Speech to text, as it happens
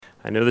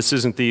I know this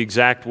isn't the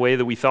exact way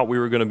that we thought we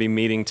were going to be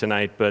meeting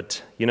tonight,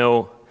 but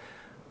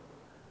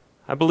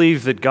I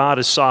believe that God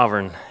is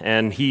sovereign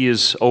and He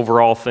is over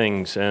all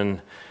things,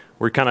 and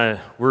we're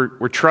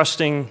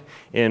trusting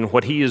in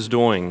what He is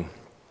doing,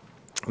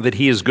 that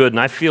He is good. And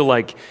I feel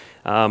like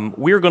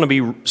we're going to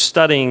be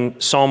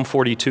studying Psalm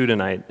 42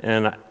 tonight,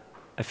 and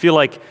I feel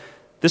like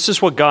this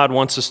is what God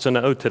wants us to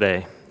know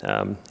today.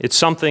 It's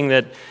something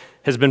that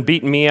has been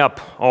beating me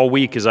up all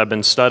week as I've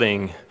been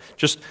studying.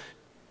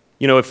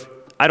 If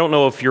I don't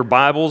know if your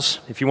Bibles,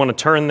 if you want to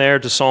turn there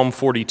to Psalm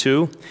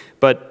 42,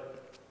 but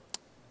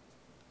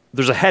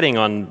there's a heading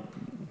on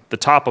the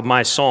top of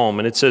my psalm,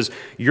 and it says,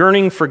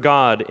 "Yearning for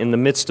God in the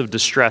midst of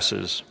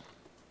distresses."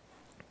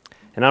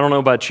 And I don't know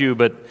about you,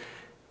 but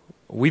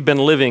we've been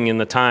living in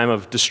the time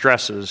of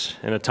distresses,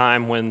 in a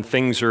time when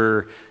things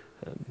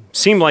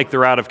seem like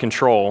they're out of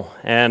control.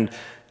 And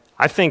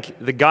I think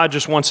that God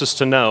just wants us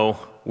to know,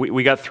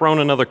 we got thrown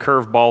another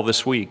curveball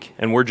this week,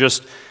 and we're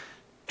just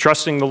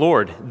trusting the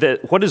Lord.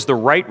 What is the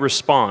right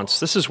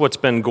response? This is what's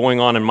been going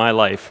on in my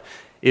life,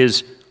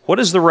 is what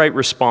is the right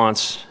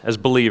response as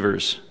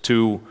believers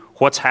to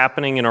what's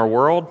happening in our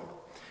world,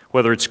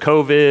 whether it's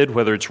COVID,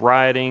 whether it's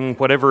rioting,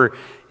 whatever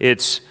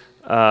it's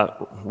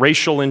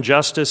racial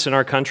injustice in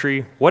our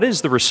country. What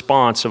is the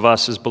response of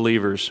us as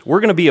believers? We're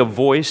going to be a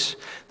voice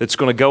that's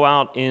going to go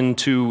out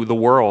into the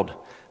world.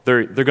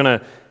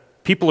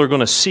 People are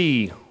going to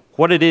see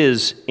what it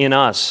is in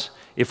us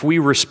if we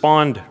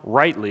respond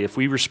rightly, if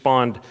we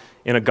respond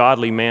in a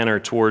godly manner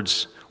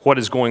towards what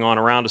is going on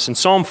around us. In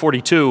Psalm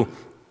 42,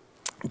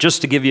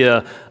 just to give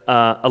you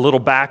a little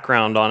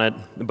background on it,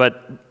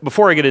 but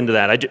before I get into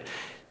that,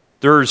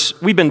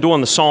 we've been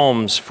doing the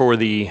Psalms for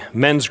the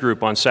men's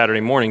group on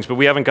Saturday mornings, but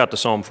we haven't got to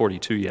Psalm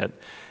 42 yet.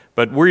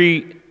 But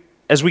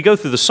as we go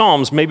through the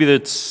Psalms, maybe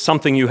that's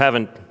something you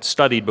haven't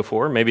studied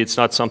before. Maybe it's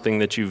not something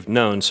that you've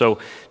known. So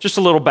just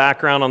a little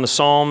background on the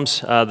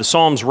Psalms. The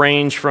Psalms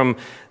range from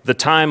the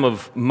time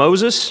of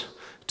Moses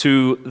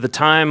to the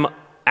time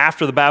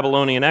after the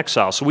Babylonian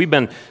exile. So we've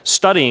been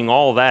studying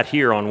all that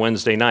here on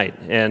Wednesday night.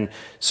 And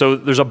so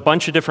there's a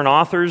bunch of different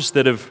authors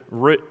that have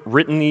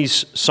written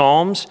these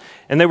Psalms,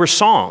 and they were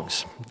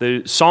songs.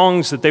 The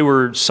songs that they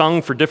were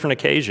sung for different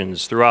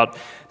occasions throughout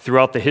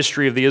the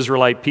history of the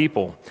Israelite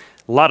people.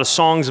 A lot of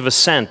songs of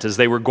ascent as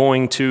they were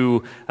going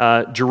to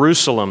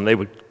Jerusalem. They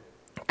would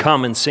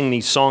come and sing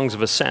these songs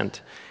of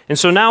ascent. And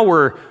so now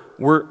we're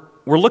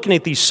looking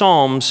at these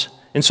Psalms,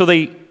 and so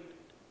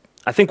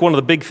I think one of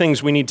the big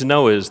things we need to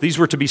know is these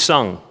were to be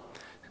sung.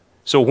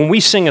 So when we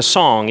sing a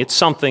song, it's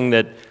something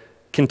that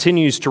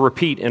continues to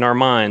repeat in our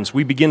minds.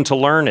 We begin to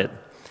learn it.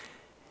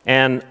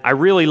 And I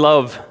really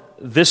love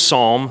this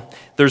psalm.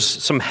 There's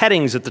some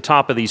headings at the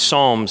top of these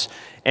psalms,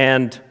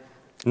 and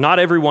not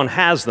everyone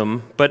has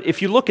them. But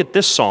if you look at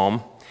this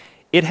psalm,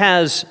 it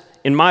has,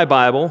 in my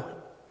Bible,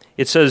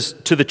 it says,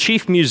 "To the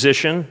chief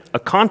musician, a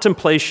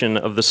contemplation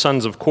of the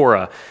sons of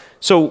Korah."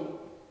 So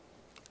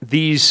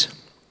this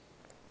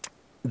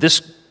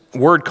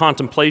word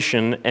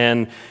contemplation,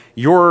 and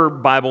your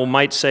Bible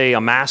might say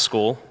a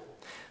maskil,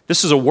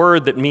 this is a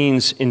word that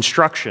means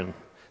instruction,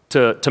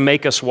 to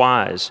make us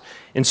wise.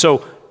 And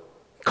so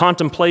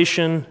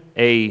contemplation,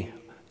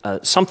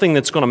 something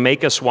that's going to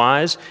make us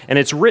wise, and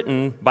it's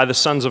written by the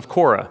sons of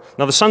Korah.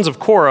 Now the sons of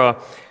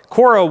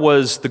Korah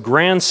was the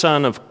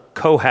grandson of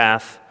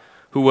Kohath,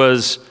 who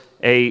was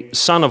a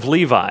son of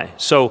Levi.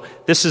 So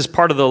this is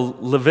part of the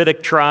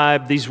Levitic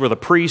tribe. These were the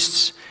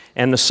priests.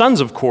 And the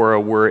sons of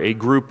Korah were a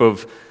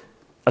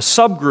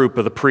subgroup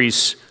of the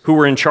priests who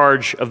were in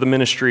charge of the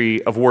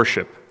ministry of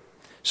worship.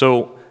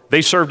 So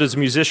they served as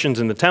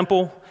musicians in the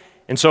temple.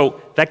 And so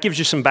that gives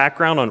you some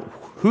background on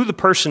who the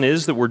person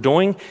is that we're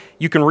doing.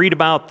 You can read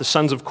about the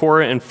sons of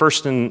Korah in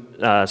 1st and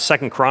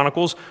 2nd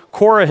Chronicles.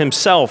 Korah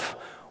himself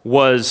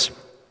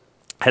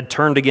had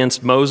turned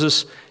against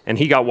Moses, and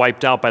he got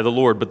wiped out by the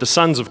Lord. But the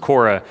sons of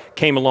Korah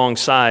came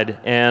alongside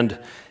and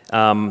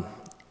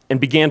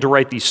began to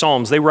write these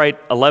psalms. They write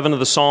 11 of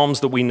the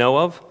psalms that we know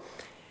of.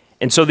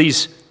 And so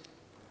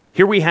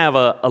here we have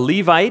a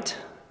Levite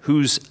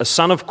who's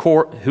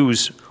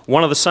who's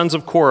one of the sons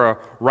of Korah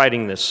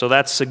writing this. So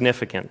that's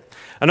significant.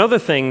 Another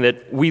thing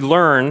that we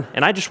learn,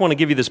 and I just want to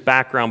give you this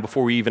background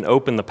before we even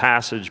open the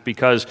passage,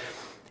 because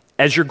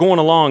as you're going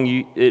along,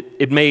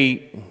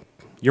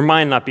 your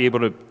mind not be able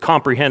to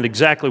comprehend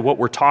exactly what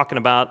we're talking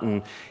about,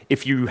 and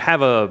if you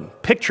have a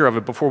picture of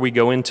it before we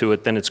go into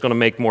it, then it's going to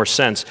make more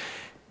sense.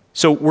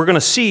 So we're going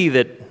to see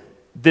that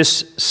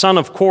this son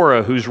of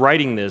Korah who's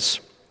writing this,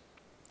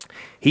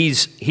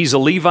 he's a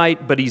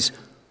Levite, but he's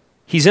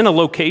in a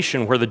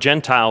location where the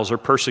Gentiles are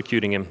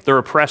persecuting him. They're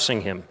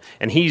oppressing him,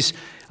 and he's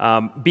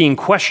being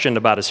questioned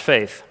about his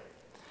faith,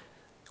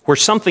 where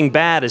something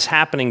bad is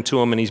happening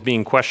to him, and he's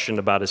being questioned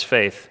about his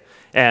faith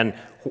and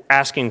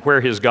asking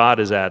where his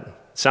God is at.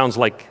 Sounds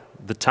like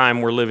the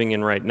time we're living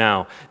in right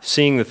now.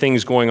 Seeing the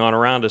things going on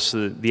around us,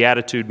 the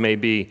attitude may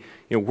be,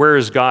 where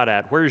is God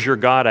at? Where is your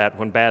God at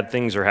when bad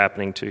things are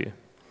happening to you?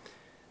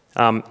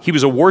 He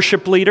was a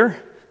worship leader.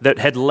 that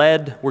had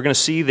led, we're going to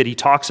see that he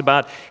talks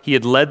about, he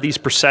had led these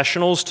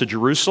processionals to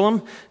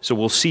Jerusalem. So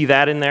we'll see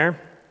that in there.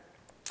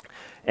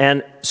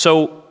 And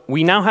so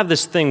we now have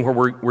this thing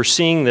where we're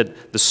seeing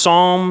that the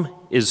psalm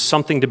is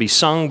something to be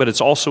sung, but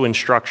it's also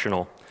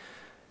instructional.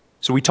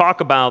 So we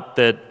talk about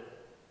that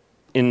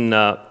in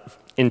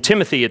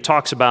Timothy, it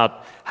talks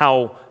about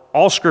how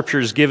all Scripture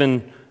is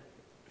given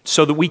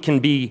so that we can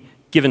be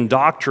given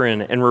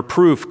doctrine and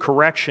reproof,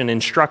 correction,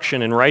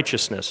 instruction, and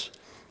righteousness.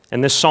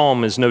 And this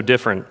psalm is no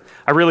different.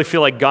 I really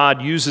feel like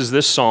God uses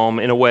this psalm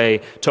in a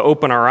way to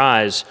open our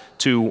eyes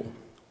to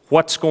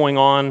what's going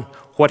on,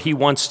 what he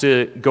wants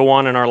to go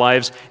on in our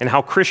lives, and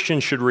how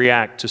Christians should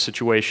react to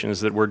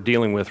situations that we're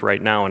dealing with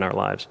right now in our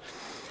lives.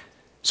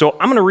 So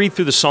I'm going to read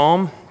through the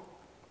psalm,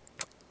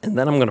 and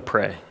then I'm going to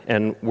pray.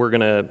 And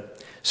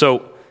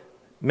so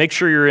make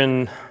sure you're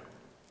in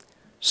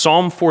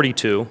Psalm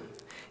 42.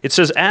 It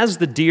says, "As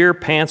the deer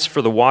pants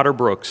for the water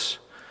brooks,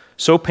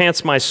 so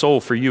pants my soul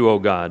for you, O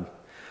God.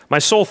 My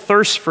soul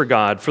thirsts for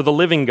God, for the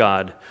living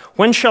God.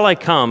 When shall I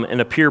come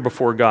and appear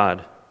before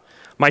God?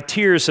 My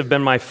tears have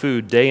been my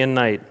food day and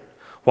night,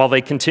 while they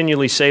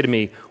continually say to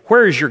me,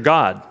 'Where is your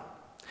God?'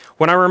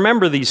 When I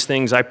remember these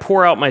things, I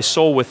pour out my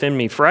soul within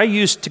me, for I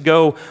used to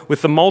go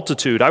with the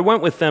multitude. I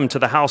went with them to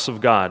the house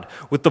of God,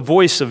 with the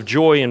voice of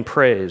joy and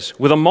praise,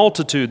 with a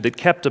multitude that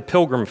kept a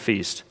pilgrim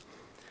feast.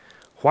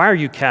 Why are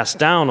you cast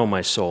down, O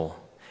my soul?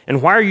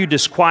 And why are you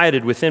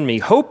disquieted within me?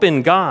 Hope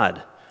in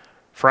God,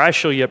 for I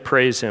shall yet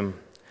praise him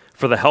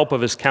for the help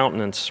of his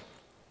countenance.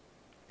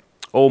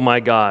 O my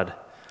God,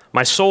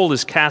 my soul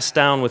is cast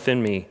down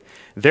within me.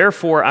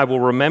 Therefore I will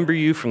remember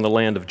you from the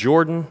land of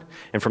Jordan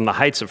and from the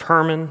heights of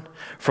Hermon,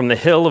 from the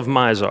hill of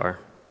Mizar.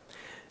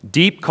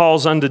 Deep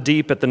calls unto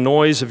deep at the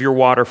noise of your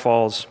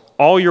waterfalls.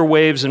 All your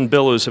waves and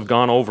billows have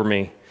gone over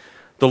me.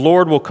 The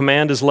Lord will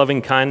command his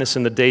loving kindness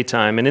in the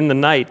daytime, and in the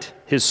night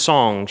his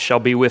song shall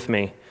be with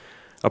me,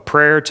 a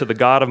prayer to the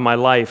God of my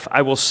life.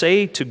 I will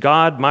say to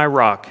God, my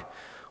rock,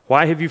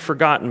 why have you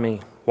forgotten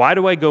me? Why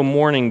do I go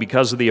mourning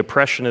because of the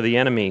oppression of the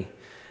enemy?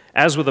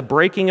 As with a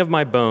breaking of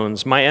my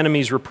bones, my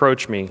enemies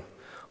reproach me,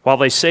 while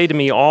they say to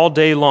me all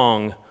day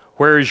long,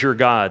 where is your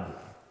God?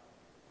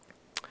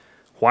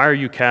 Why are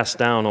you cast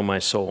down, O my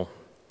soul?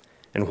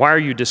 And why are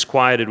you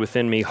disquieted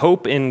within me?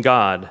 Hope in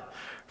God,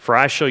 for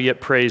I shall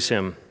yet praise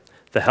him,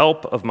 the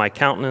help of my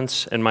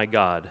countenance and my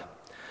God.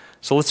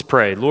 So let's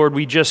pray. Lord,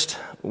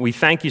 we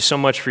thank you so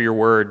much for your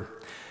word.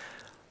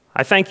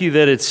 I thank you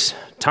that it's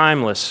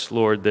timeless,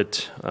 Lord,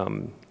 that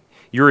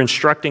you're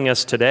instructing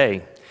us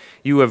today.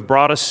 You have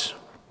brought us,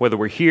 whether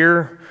we're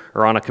here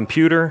or on a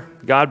computer,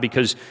 God,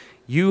 because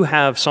you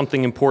have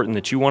something important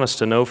that you want us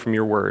to know from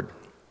your word.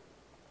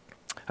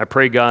 I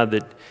pray, God,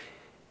 that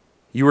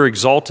you are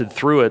exalted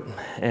through it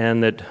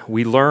and that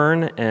we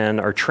learn and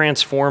are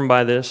transformed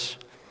by this.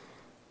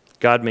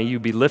 God, may you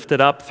be lifted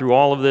up through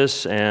all of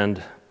this,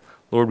 and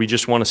Lord, we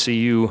just want to see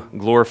you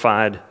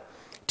glorified.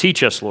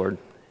 Teach us, Lord,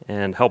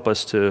 and help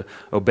us to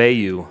obey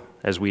you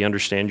as we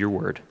understand your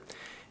word.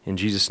 In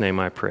Jesus' name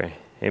I pray.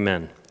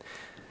 Amen.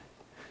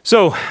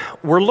 So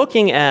we're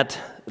looking at,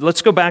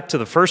 let's go back to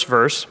the first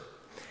verse.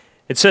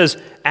 It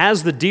says,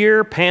 "As the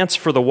deer pants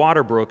for the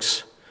water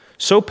brooks,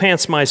 so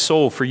pants my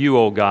soul for you,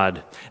 O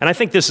God." And I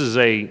think this is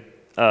a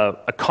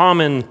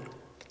common,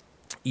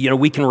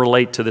 we can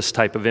relate to this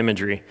type of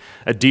imagery.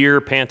 A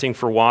deer panting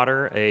for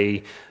water,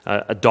 a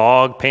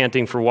dog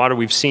panting for water.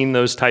 We've seen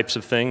those types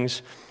of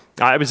things.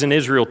 I was in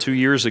Israel 2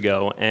 years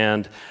ago,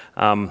 and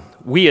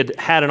we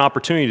had an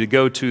opportunity to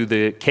go to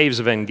the Caves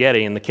of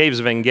En-Gedi, and the Caves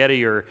of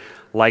En-Gedi are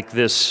like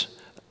this,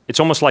 it's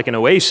almost like an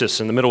oasis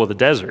in the middle of the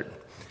desert.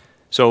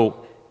 So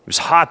it was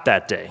hot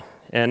that day,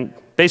 and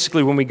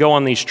basically when we go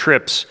on these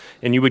trips,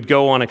 and you would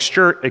go on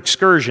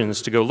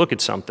excursions to go look at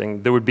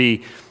something, you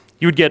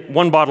would get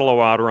one bottle of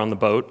water on the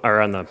boat,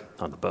 or on the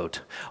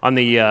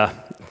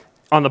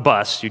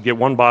bus. You'd get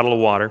one bottle of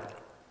water,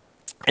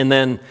 and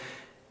then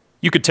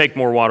you could take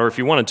more water if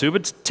you wanted to.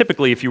 But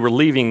typically, if you were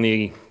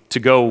leaving to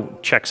go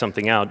check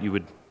something out, you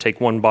would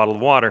take one bottle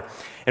of water.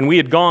 And we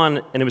had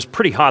gone, and it was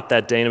pretty hot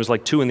that day, and it was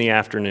like 2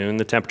 p.m.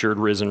 The temperature had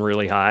risen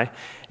really high,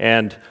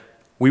 and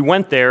we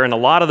went there, and a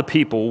lot of the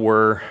people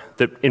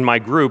that in my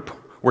group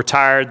were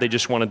tired. They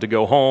just wanted to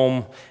go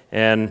home,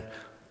 and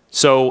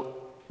so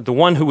the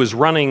one who was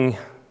running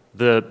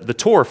the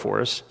tour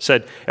for us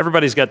said,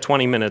 everybody's got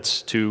 20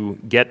 minutes to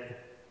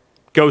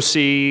go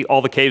see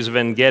all the caves of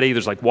En-Gedi.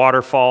 There's like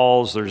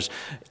waterfalls, there's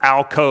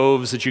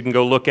alcoves that you can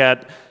go look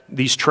at,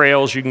 these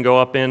trails you can go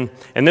up in.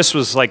 And this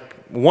was like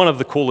one of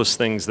the coolest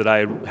things that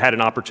I had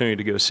an opportunity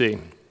to go see.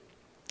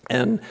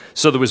 And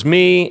so there was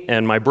me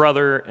and my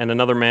brother and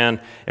another man,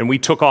 and we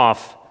took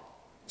off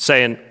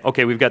saying,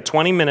 okay, we've got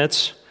 20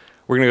 minutes.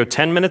 We're going to go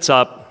 10 minutes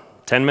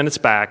up, 10 minutes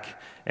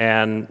back,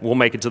 and we'll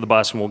make it to the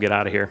bus and we'll get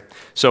out of here.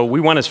 So we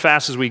went as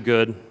fast as we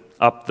could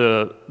up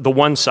the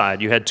one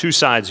side. You had 2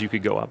 sides you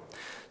could go up.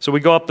 So we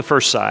go up the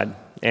first side,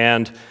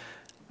 and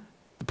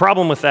the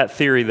problem with that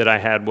theory that I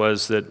had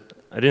was that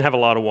I didn't have a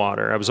lot of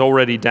water. I was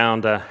already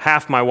down to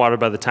half my water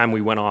by the time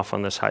we went off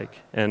on this hike.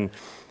 And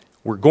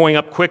We're going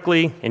up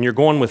quickly, and you're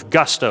going with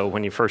gusto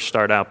when you first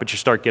start out, but you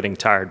start getting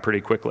tired pretty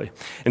quickly.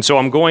 And so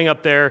I'm going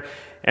up there,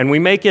 and we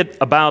make it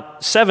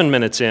about 7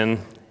 minutes in,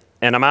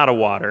 and I'm out of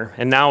water.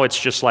 And now it's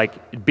just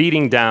like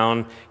beating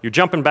down. You're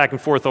jumping back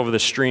and forth over the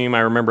stream.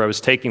 I remember I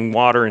was taking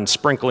water and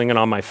sprinkling it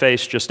on my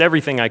face, just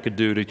everything I could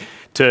do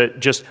to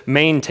just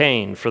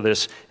maintain for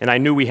this. And I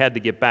knew we had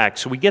to get back.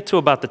 So we get to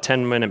about the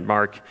 10-minute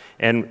mark,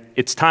 and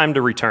it's time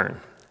to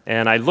return.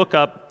 And I look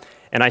up,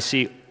 and I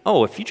see,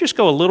 oh, if you just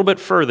go a little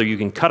bit further, you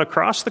can cut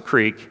across the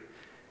creek,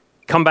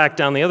 come back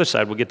down the other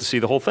side, we'll get to see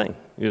the whole thing.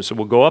 So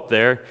we'll go up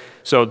there.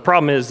 So the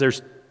problem is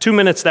there's 2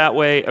 minutes that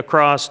way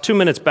across, 2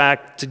 minutes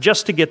back,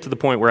 just to get to the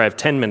point where I have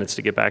 10 minutes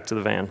to get back to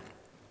the van.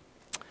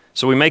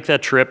 So we make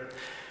that trip.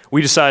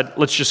 We decide,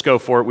 let's just go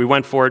for it. We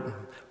went for it.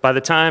 By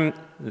the time,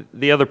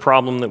 the other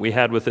problem that we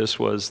had with this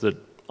was that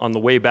on the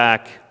way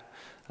back,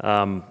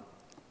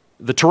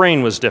 the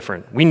terrain was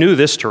different. We knew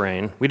this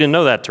terrain. We didn't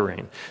know that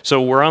terrain.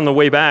 So we're on the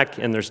way back,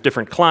 and there's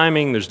different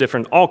climbing,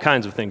 all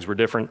kinds of things were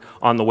different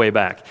on the way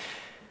back.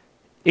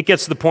 It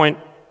gets to the point,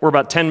 we're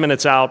about 10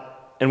 minutes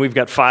out, and we've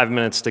got 5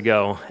 minutes to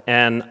go.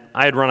 And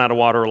I had run out of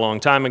water a long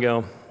time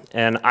ago,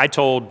 and I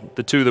told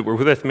the two that were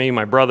with me,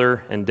 my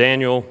brother and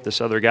Daniel,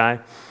 this other guy,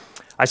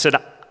 I said,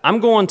 I'm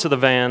going to the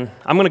van,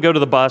 I'm going to go to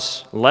the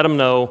bus, let them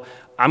know,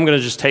 I'm going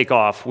to just take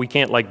off. We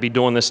can't be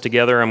doing this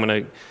together. I'm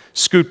going to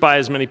scoot by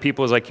as many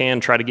people as I can,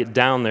 try to get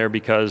down there,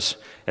 because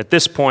at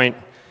this point,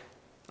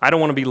 I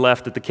don't want to be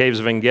left at the Caves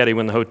of Engedi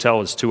when the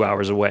hotel is 2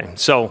 hours away.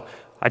 So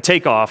I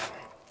take off.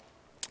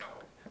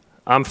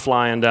 I'm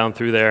flying down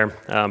through there,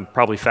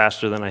 probably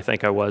faster than I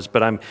think I was,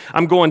 but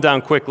I'm going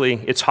down quickly.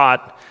 It's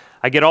hot.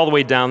 I get all the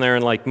way down there,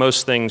 and like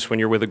most things when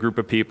you're with a group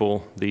of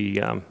people,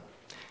 the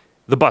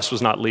bus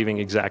was not leaving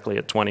exactly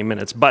at 20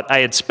 minutes, but I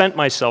had spent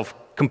myself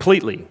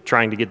completely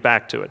trying to get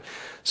back to it.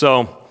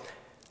 So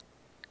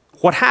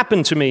what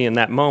happened to me in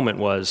that moment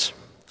was,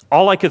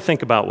 all I could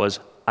think about was,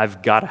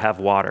 I've got to have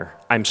water.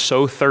 I'm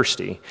so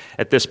thirsty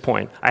at this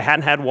point. I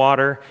hadn't had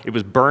water. It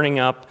was burning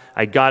up.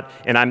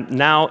 And I'm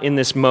now in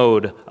this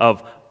mode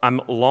of,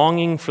 I'm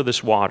longing for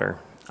this water.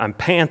 I'm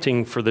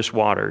panting for this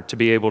water to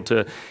be able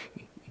to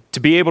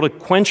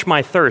quench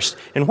my thirst.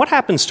 And what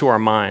happens to our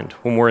mind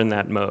when we're in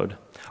that mode?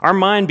 Our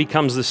mind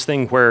becomes this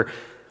thing where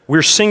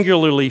we're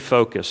singularly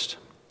focused.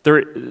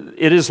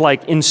 It is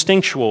like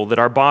instinctual that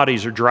our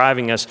bodies are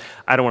driving us.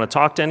 I don't want to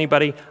talk to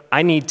anybody.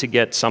 I need to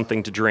get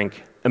something to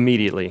drink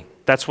immediately.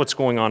 That's what's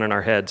going on in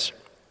our heads.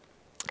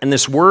 And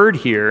this word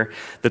here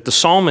that the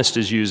psalmist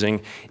is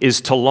using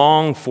is to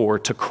long for,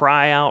 to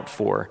cry out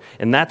for.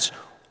 And that's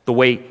the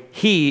way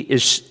he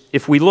is.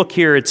 If we look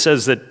here, it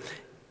says that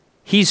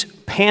he's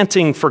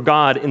panting for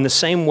God in the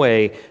same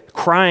way,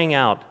 crying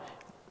out,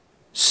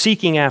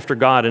 seeking after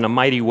God in a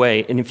mighty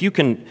way. And if you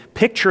can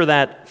picture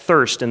that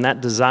thirst and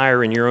that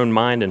desire in your own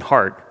mind and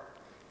heart,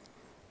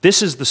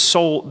 this is the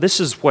soul. This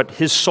is what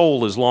his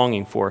soul is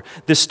longing for.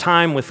 This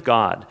time with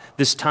God,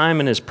 this time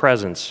in his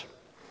presence.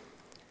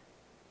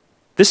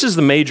 This is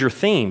the major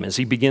theme as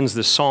he begins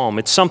this psalm.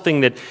 It's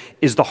something that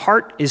is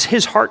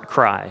his heart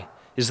cry,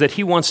 is that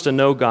he wants to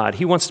know God.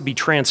 He wants to be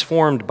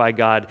transformed by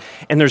God.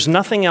 And there's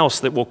nothing else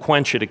that will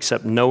quench it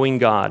except knowing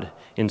God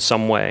in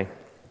some way.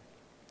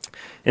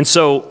 And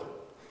so,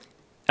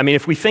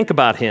 if we think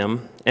about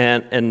him,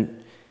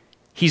 and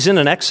he's in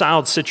an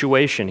exiled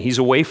situation. He's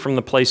away from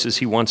the places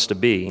he wants to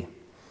be.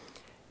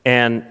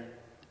 And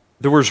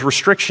there was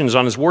restrictions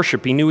on his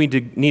worship. He knew he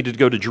needed to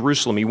go to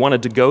Jerusalem. He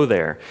wanted to go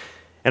there.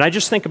 And I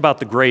just think about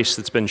the grace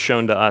that's been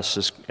shown to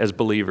us as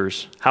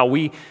believers, how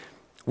we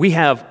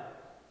have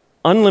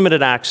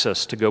unlimited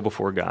access to go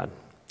before God.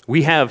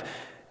 We have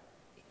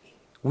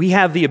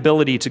the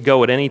ability to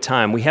go at any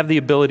time. We have the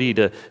ability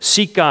to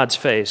seek God's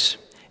face.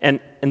 And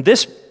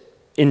this,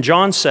 in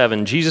John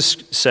 7, Jesus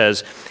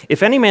says,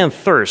 "If any man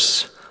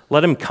thirsts,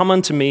 let him come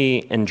unto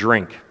me and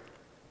drink.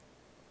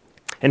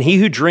 And he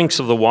who drinks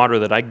of the water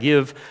that I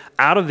give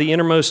out of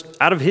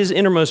his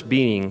innermost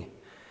being,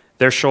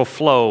 there shall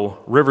flow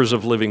rivers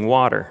of living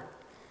water."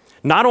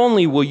 Not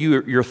only will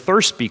your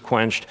thirst be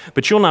quenched,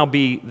 but you'll now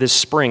be this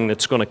spring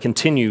that's going to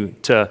continue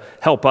to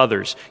help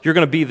others. You're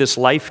going to be this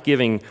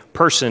life-giving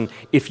person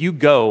if you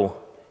go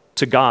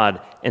to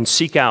God and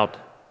seek out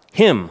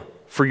him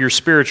for your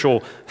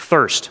spiritual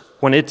thirst.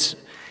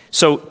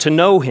 So to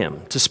know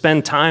him, to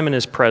spend time in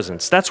his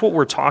presence, that's what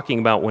we're talking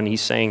about when he's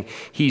saying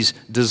he's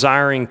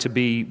desiring to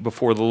be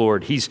before the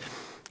Lord.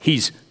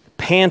 He's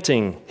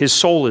panting, his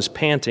soul is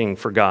panting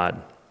for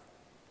God.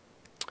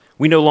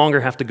 We no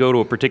longer have to go to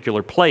a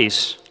particular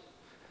place.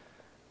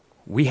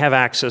 We have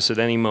access at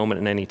any moment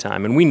and any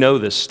time, and we know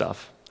this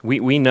stuff.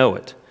 We know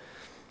it.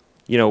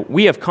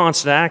 We have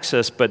constant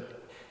access,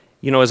 but,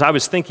 as I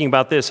was thinking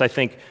about this, I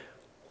think,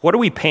 what are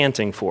we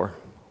panting for?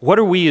 What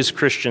are we as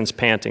Christians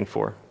panting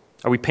for?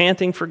 Are we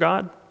panting for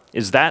God?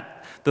 Is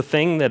that the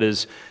thing that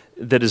is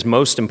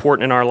most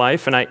important in our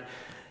life? And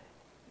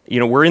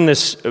we're in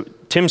this,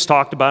 Tim's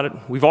talked about it.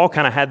 We've all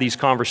kind of had these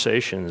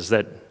conversations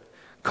that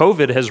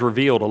COVID has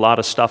revealed a lot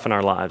of stuff in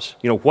our lives.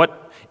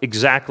 What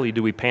exactly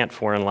do we pant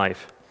for in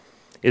life?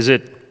 Is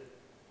it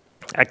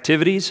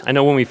Activities, I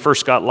know when we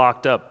first got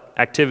locked up,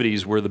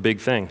 activities were the big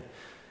thing.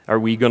 Are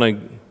we going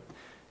to,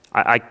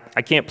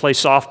 I can't play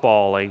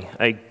softball,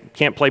 I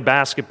can't play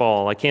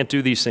basketball, I can't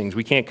do these things,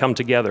 we can't come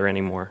together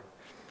anymore.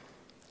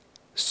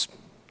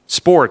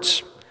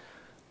 Sports,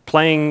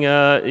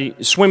 playing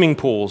swimming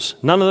pools,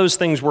 none of those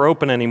things were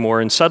open anymore,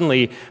 and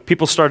suddenly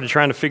people started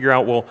trying to figure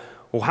out, well,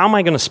 how am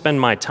I going to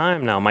spend my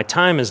time now? My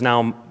time is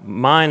now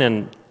mine,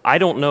 and I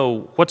don't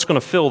know what's going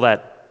to fill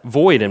that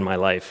void in my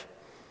life.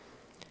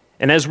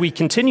 And as we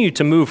continue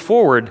to move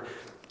forward,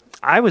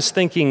 I was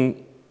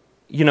thinking,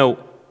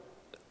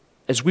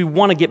 as we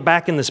want to get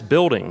back in this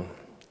building,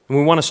 and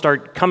we want to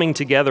start coming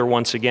together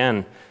once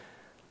again,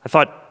 I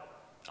thought,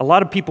 a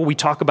lot of people, we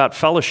talk about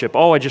fellowship.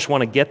 Oh, I just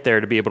want to get there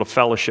to be able to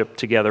fellowship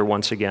together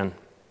once again.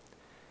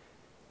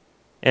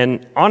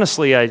 And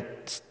honestly, I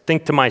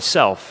think to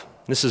myself,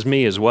 this is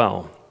me as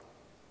well,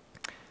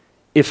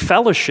 if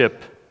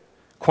fellowship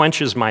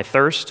quenches my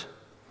thirst,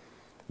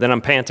 then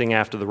I'm panting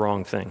after the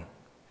wrong thing.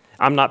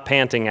 I'm not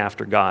panting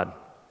after God.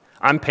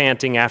 I'm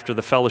panting after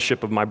the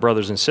fellowship of my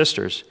brothers and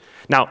sisters.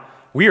 Now,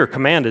 we are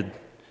commanded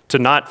to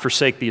not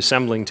forsake the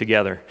assembling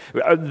together.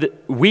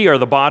 We are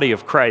the body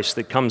of Christ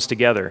that comes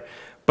together.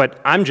 But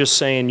I'm just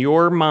saying,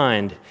 your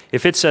mind,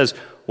 if it says,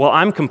 well,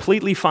 I'm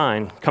completely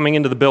fine coming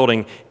into the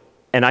building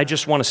and I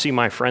just want to see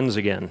my friends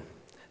again,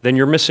 then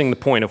you're missing the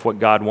point of what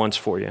God wants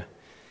for you.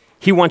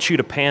 He wants you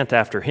to pant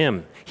after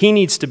Him. He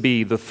needs to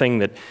be the thing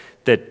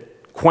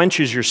that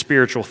quenches your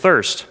spiritual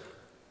thirst.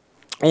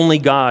 Only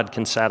God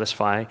can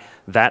satisfy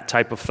that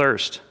type of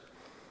thirst.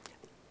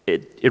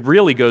 It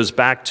really goes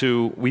back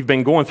to, we've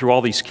been going through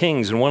all these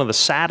kings, and one of the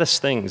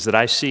saddest things that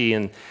I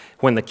see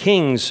when the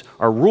kings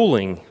are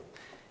ruling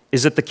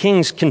is that the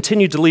kings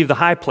continue to leave the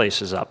high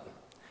places up.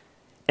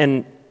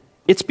 And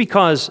it's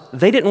because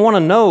they didn't want to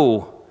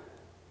know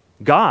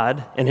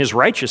God and His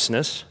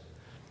righteousness.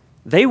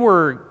 They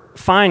were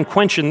fine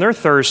quenching their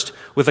thirst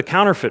with a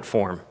counterfeit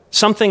form.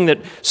 Something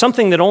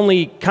that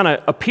only kind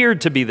of appeared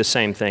to be the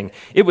same thing.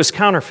 It was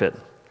counterfeit.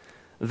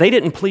 They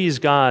didn't please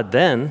God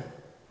then,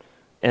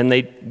 and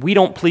we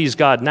don't please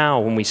God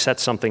now when we set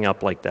something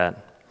up like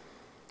that.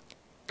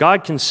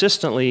 God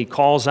consistently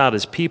calls out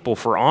His people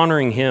for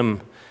honoring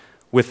Him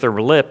with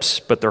their lips,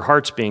 but their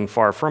hearts being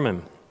far from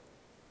Him.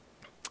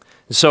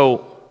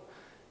 So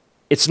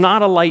it's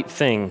not a light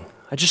thing.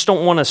 I just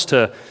don't want us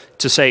to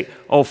say,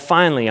 oh,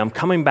 finally, I'm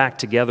coming back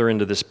together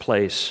into this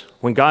place.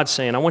 When God's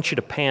saying, I want you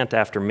to pant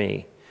after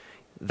me.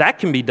 That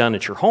can be done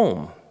at your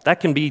home. That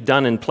can be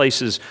done in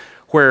places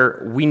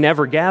where we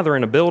never gather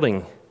in a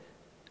building.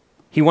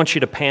 He wants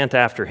you to pant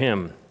after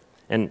Him.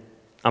 And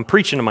I'm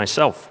preaching to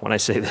myself when I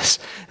say this.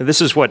 And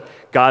this is what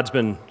God's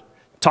been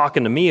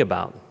talking to me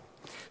about.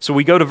 So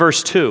we go to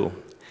verse 2,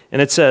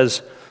 and it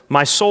says,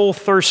 my soul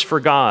thirsts for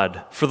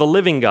God, for the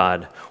living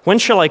God. When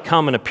shall I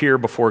come and appear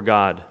before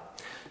God?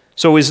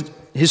 So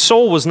his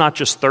soul was not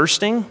just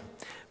thirsting,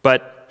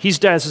 but he's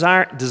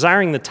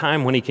desiring the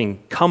time when he can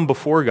come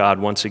before God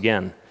once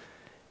again.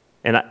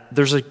 And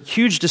there's a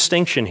huge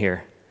distinction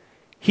here.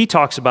 He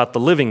talks about the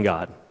living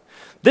God.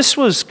 This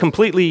was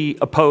completely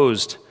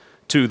opposed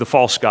to the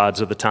false gods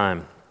of the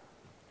time.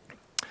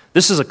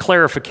 This is a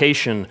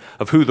clarification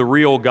of who the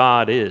real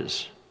God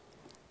is.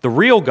 The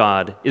real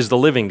God is the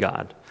living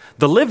God.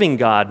 The living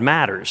God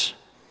matters.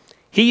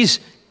 He's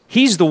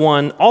the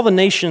one, all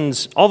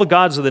the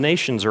gods of the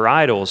nations are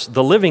idols.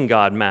 The living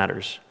God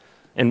matters.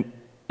 And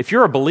if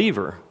you're a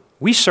believer,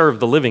 we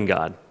serve the living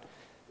God.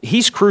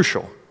 He's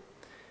crucial.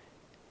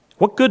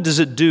 What good does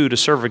it do to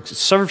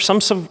serve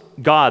some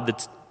God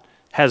that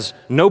has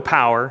no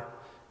power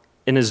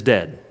and is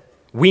dead?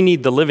 We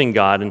need the living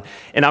God.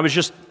 And I was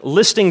just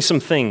listing some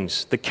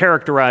things that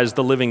characterize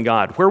the living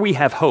God, where we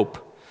have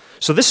hope.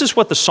 So this is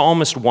what the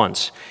psalmist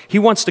wants. He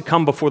wants to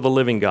come before the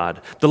living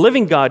God. The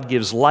living God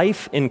gives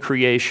life in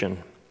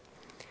creation.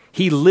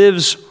 He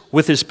lives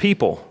with His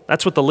people.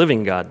 That's what the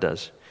living God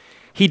does.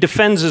 He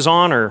defends His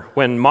honor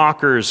when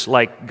mockers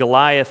like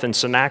Goliath and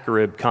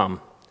Sennacherib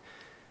come.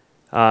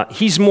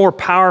 He's more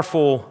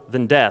powerful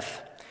than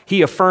death.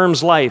 He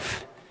affirms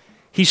life.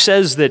 He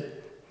says,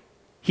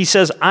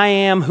 I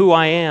am who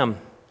I am.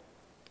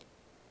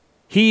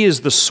 He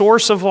is the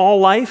source of all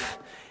life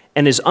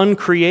and is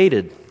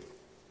uncreated.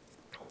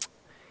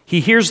 He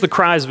hears the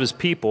cries of His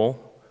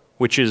people,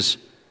 which is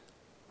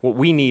what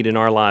we need in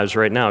our lives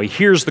right now. He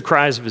hears the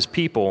cries of His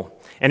people,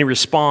 and He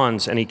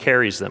responds, and He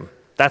carries them.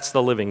 That's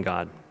the living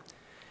God.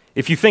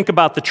 If you think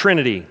about the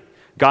Trinity,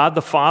 God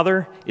the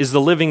Father is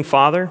the living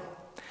Father.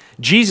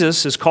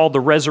 Jesus is called the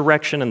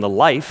resurrection and the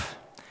life,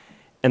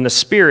 and the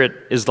Spirit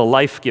is the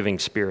life-giving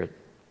Spirit.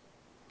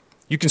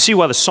 You can see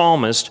why the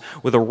psalmist,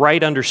 with a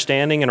right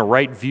understanding and a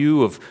right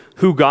view of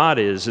who God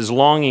is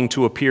longing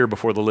to appear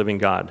before the living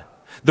God.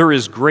 There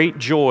is great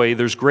joy,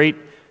 there's great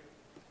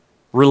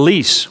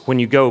release when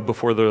you go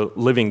before the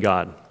living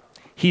God.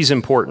 He's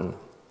important.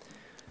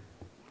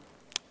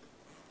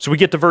 So we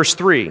get to verse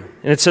 3,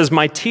 and it says,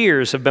 my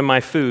tears have been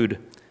my food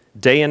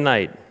day and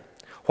night,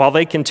 while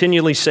they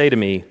continually say to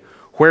me,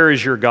 where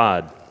is your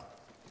God?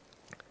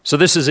 So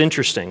this is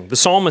interesting. The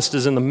psalmist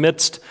is in the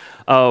midst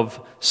of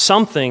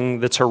something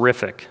that's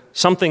horrific,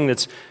 something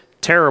that's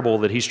terrible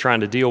that he's trying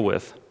to deal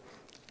with.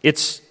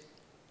 It's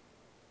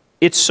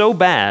so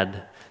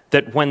bad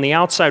that when the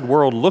outside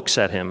world looks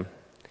at him,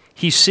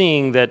 he's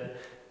seeing that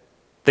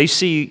they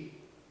see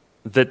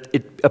that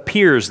it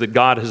appears that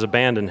God has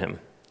abandoned him.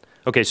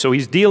 Okay, so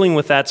he's dealing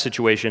with that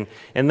situation,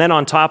 and then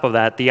on top of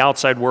that, the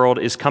outside world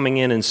is coming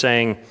in and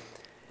saying,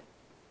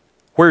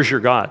 where's your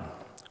God?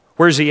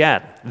 Where's he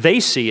at? They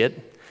see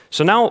it.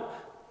 So now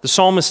the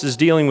psalmist is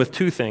dealing with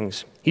two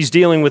things. He's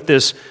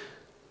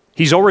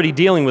already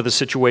dealing with a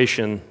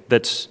situation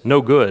that's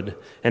no good,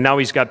 and now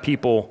he's got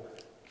people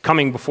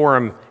coming before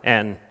him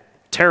and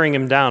tearing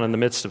him down in the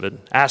midst of it,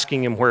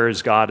 asking him where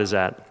his God is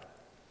at.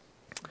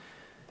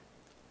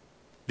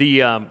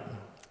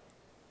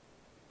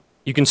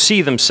 You can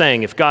see them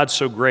saying, if God's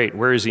so great,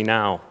 where is he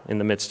now in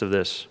the midst of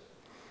this?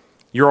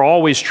 You're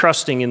always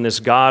trusting in this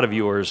God of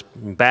yours.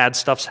 Bad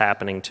stuff's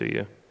happening to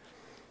you.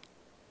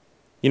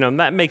 And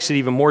that makes it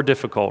even more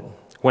difficult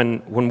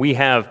when we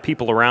have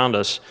people around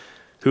us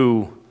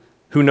who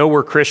know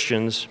we're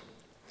Christians,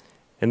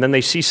 and then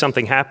they see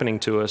something happening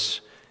to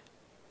us,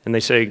 and they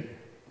say,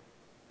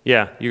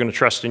 yeah, you're going to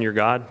trust in your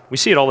God? We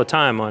see it all the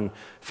time on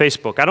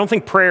Facebook. I don't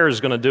think prayer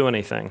is going to do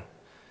anything.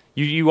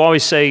 You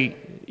always say,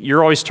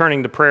 you're always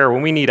turning to prayer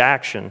when we need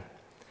action.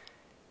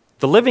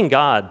 The living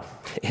God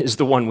is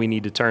the one we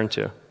need to turn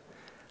to.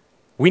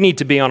 We need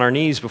to be on our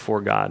knees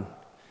before God.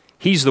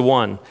 He's the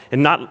one,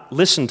 and not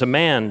listen to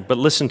man, but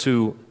listen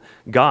to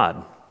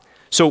God.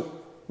 So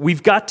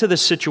we've got to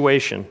this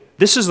situation.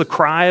 This is the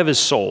cry of his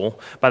soul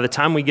by the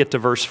time we get to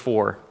verse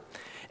 4.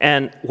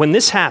 And when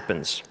this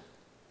happens,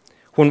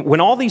 when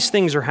all these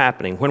things are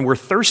happening, when we're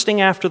thirsting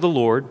after the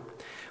Lord,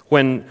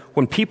 when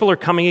people are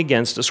coming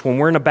against us, when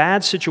we're in a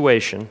bad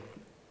situation,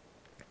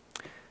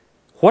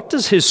 what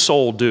does his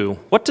soul do?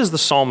 What does the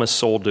psalmist's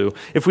soul do?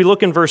 If we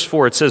look in verse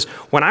 4, it says,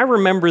 when I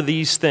remember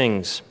these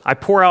things, I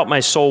pour out my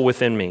soul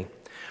within me.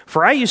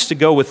 For I used to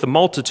go with the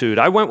multitude.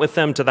 I went with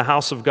them to the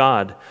house of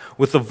God,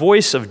 with the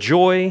voice of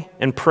joy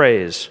and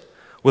praise,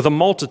 with a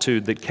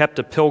multitude that kept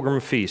a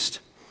pilgrim feast.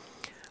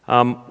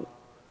 When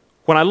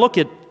I look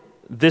at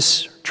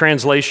this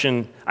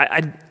translation,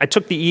 I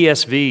took the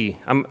ESV.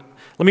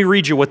 Let me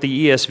read you what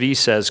the ESV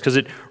says, because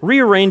it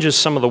rearranges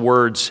some of the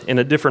words in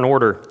a different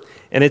order.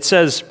 And it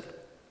says,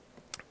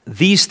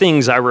 these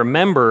things I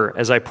remember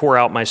as I pour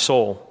out my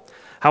soul,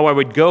 how I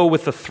would go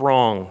with the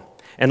throng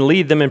and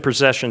lead them in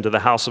procession to the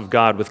house of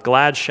God with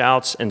glad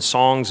shouts and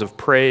songs of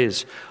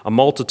praise, a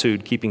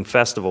multitude keeping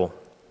festival.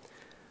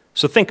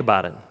 So think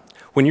about it.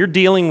 When you're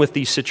dealing with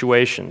these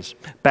situations,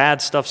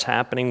 bad stuff's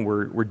happening,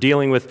 we're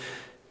dealing with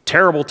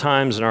terrible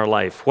times in our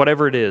life,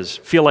 whatever it is,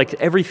 feel like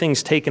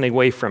everything's taken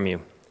away from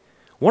you.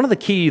 One of the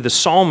key the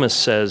psalmist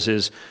says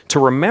is to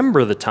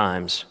remember the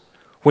times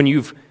when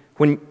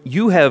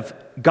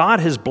God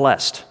has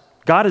blessed.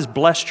 God has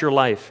blessed your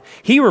life.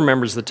 He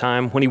remembers the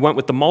time when he went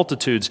with the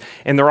multitudes,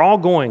 and they're all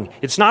going.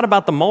 It's not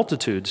about the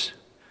multitudes,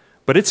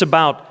 but it's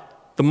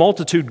about the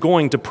multitude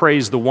going to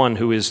praise the one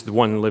who is the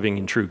one living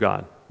and true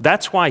God.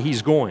 That's why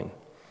he's going.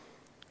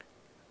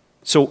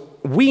 So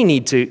we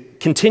need to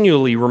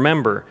continually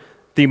remember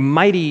the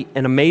mighty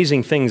and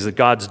amazing things that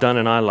God's done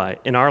in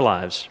our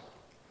lives.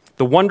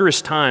 The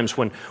wondrous times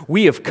when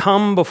we have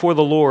come before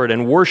the Lord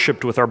and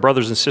worshiped with our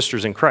brothers and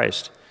sisters in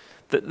Christ.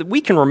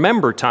 We can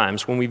remember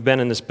times when we've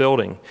been in this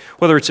building,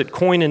 whether it's at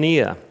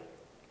Koinonia,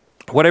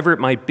 whatever it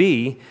might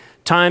be,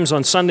 times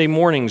on Sunday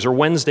mornings or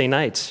Wednesday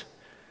nights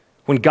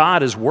when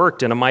God has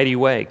worked in a mighty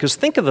way. Because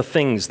think of the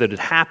things that had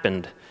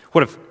happened,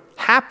 what have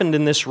happened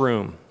in this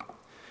room.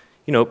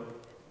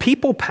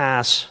 People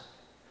pass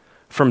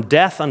from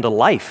death unto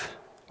life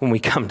when we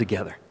come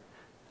together.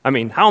 I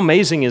mean, how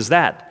amazing is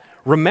that?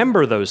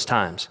 Remember those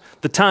times,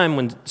 the time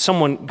when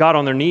someone got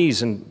on their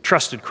knees and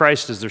trusted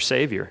Christ as their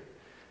Savior.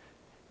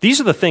 These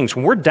are the things,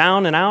 when we're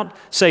down and out,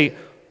 say,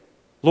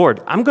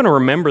 Lord, I'm going to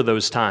remember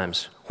those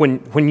times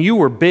when you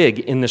were big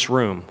in this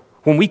room,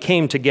 when we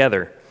came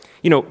together.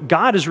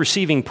 God is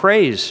receiving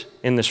praise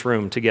in this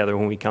room together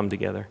when we come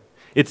together.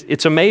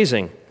 It's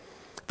amazing.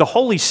 The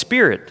Holy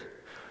Spirit,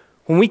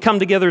 when we come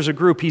together as a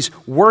group, he's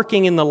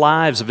working in the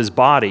lives of his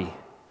body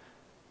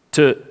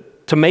to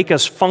make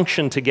us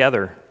function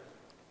together.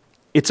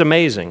 It's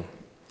amazing.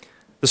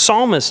 The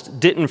psalmist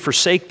didn't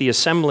forsake the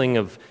assembling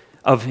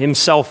of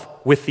himself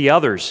with the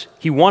others.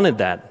 He wanted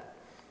that.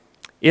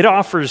 It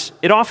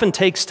often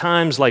takes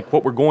times like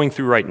what we're going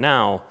through right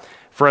now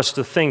for us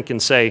to think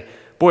and say,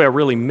 boy, I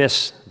really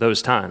miss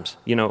those times.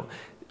 We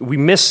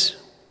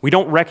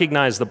don't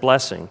recognize the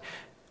blessing.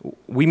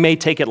 We may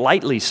take it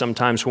lightly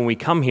sometimes when we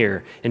come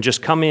here and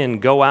just come in,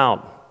 go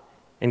out.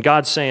 And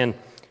God's saying,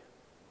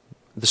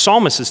 the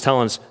psalmist is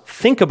telling us,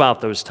 think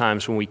about those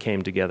times when we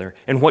came together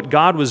and what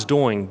God was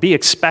doing. Be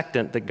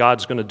expectant that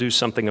God's going to do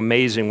something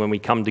amazing when we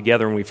come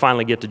together and we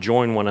finally get to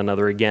join one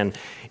another again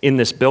in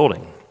this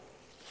building.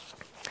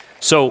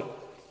 So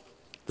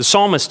the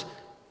psalmist,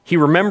 he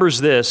remembers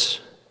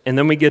this, and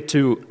then we get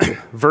to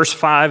verse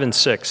 5 and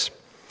 6.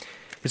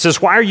 It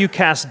says, why are you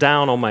cast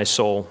down, O my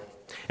soul?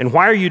 And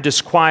why are you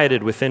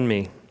disquieted within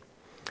me?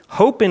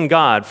 Hope in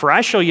God, for I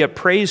shall yet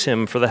praise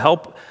him for the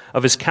help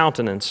of his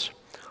countenance.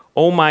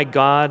 O my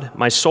God,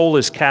 my soul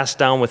is cast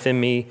down within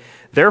me.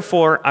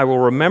 Therefore I will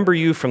remember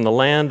you from the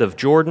land of the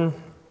Jordan,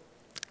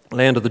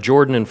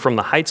 and from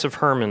the heights of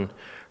Hermon,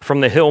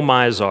 from the hill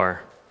Mizar.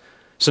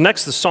 So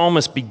next the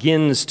psalmist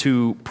begins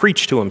to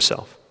preach to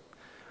himself.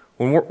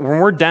 When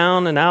we're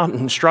down and out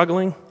and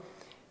struggling,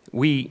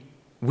 we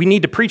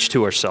need to preach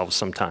to ourselves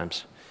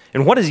sometimes.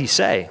 And what does he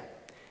say?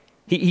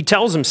 He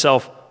tells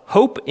himself,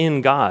 hope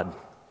in God.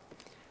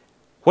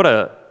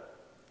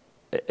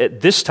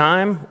 At this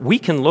time, we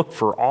can look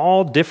for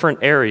all different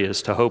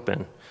areas to hope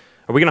in.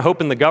 Are we going to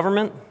hope in the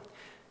government?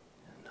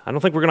 I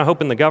don't think we're going to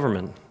hope in the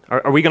government.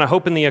 Are we going to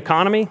hope in the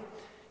economy?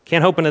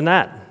 Can't hope in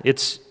that.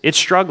 It's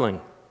struggling.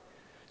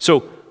 So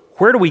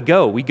where do we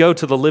go? We go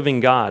to the living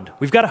God.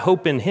 We've got to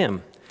hope in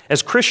him.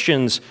 As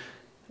Christians,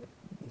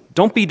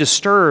 don't be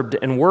disturbed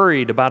and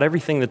worried about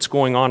everything that's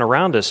going on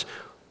around us.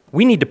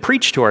 We need to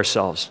preach to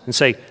ourselves and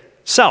say,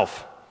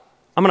 self,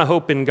 I'm going to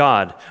hope in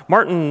God.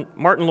 Martin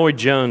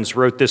Lloyd-Jones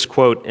wrote this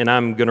quote, and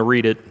I'm going to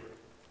read it.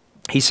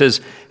 He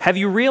says, have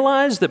you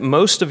realized that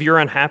most of your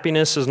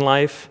unhappiness in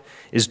life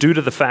is due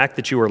to the fact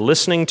that you are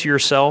listening to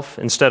yourself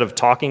instead of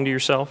talking to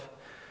yourself?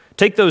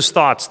 Take those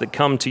thoughts that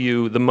come to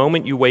you the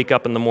moment you wake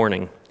up in the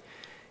morning.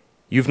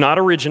 You've not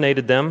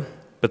originated them,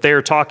 but they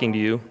are talking to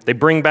you. They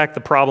bring back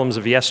the problems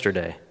of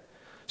yesterday.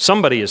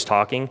 Somebody is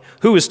talking.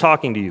 Who is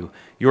talking to you?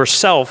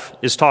 Yourself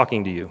is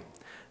talking to you.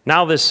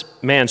 Now this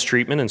man's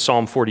treatment in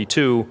Psalm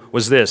 42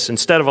 was this.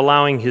 Instead of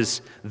allowing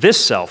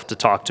this self to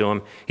talk to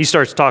him, he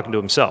starts talking to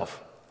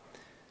himself.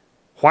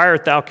 Why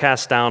art thou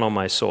cast down, O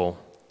my soul?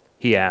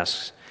 He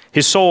asks.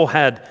 His soul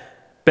had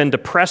been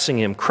depressing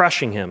him,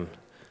 crushing him.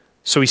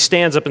 So he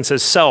stands up and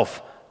says,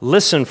 self,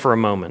 listen for a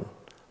moment.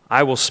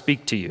 I will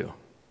speak to you.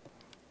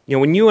 You know,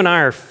 when you and I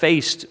are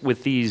faced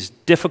with these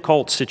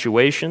difficult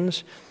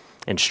situations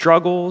and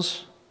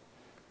struggles,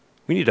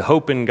 we need to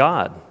hope in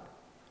God,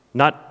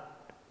 not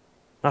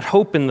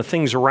hope in the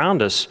things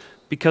around us,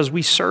 because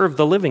we serve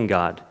the living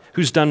God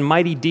who's done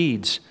mighty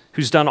deeds,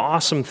 who's done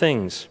awesome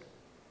things.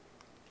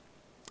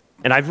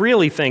 And I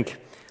really think,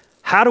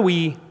 how do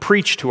we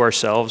preach to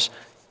ourselves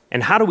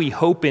and how do we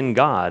hope in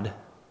God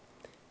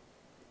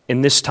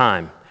in this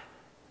time?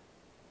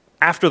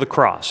 After the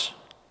cross,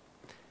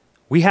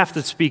 we have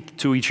to speak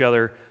to each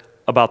other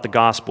about the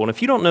gospel. And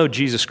if you don't know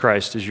Jesus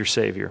Christ as your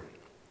Savior,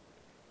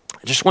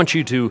 I just want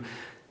you to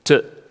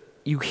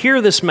you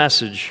hear this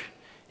message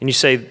and you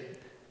say,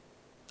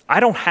 I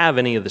don't have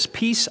any of this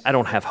peace. I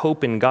don't have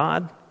hope in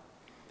God.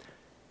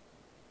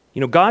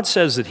 You know, God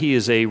says that he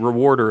is a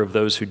rewarder of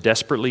those who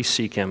desperately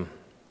seek him.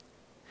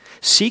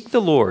 Seek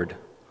the Lord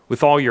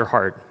with all your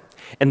heart.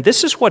 And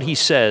this is what he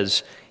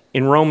says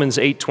in Romans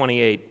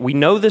 8:28. We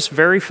know this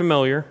very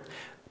familiar.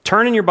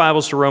 Turn in your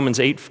Bibles to Romans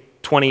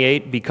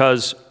 8:28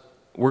 because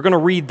we're going to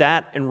read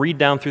that and read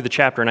down through the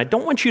chapter. And I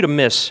don't want you to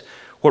miss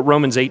what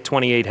Romans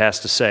 8:28 has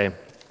to say,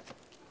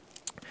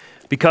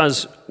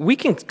 because we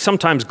can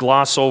sometimes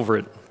gloss over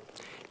it.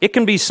 It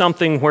can be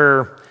something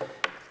where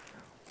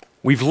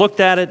we've looked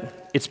at it,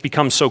 it's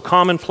become so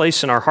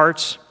commonplace in our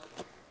hearts.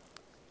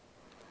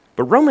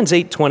 But Romans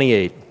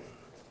 8:28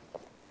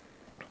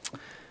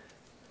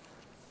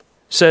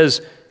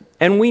 says,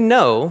 and we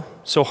know,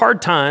 so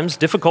hard times,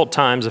 difficult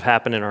times have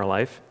happened in our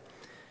life,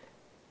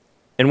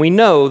 and we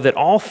know that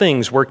all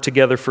things work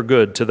together for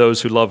good to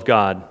those who love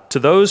God, to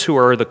those who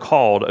are the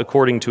called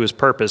according to his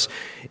purpose.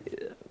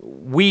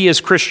 We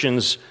as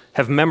Christians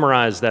have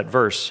memorized that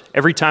verse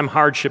every time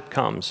hardship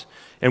comes,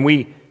 and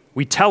we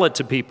tell it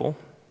to people.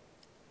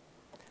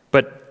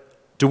 But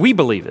do we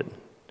believe it?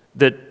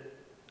 That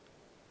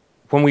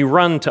when we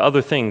run to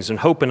other things and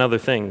hope in other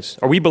things,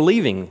 are we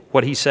believing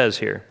what he says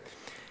here?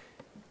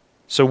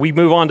 So we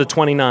move on to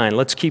 29.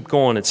 Let's keep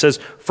going. It says,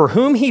 for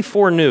whom he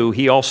foreknew,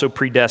 he also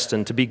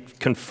predestined to be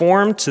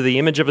conformed to the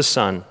image of his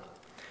Son,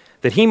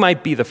 that he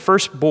might be the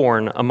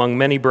firstborn among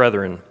many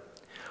brethren.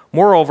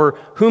 Moreover,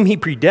 whom he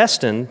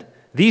predestined,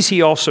 these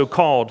he also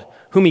called.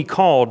 Whom he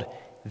called,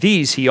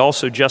 these he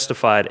also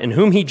justified. And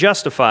whom he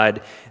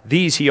justified,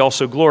 these he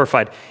also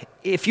glorified.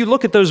 If you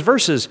look at those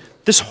verses,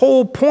 this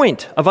whole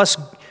point of us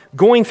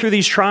going through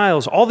these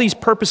trials, all these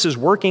purposes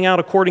working out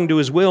according to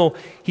his will,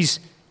 he's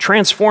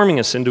transforming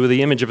us into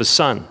the image of his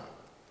Son.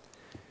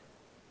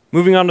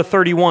 Moving on to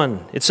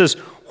 31, it says,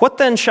 what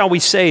then shall we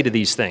say to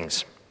these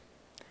things?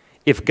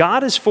 If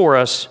God is for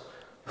us,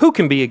 who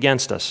can be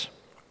against us?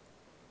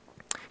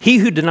 He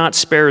who did not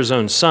spare his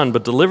own Son,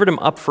 but delivered him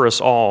up for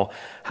us all,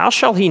 how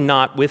shall he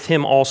not with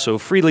him also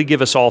freely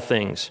give us all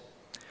things?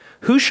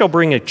 Who shall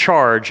bring a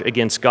charge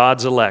against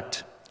God's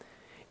elect?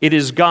 It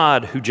is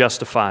God who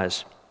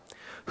justifies.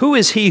 Who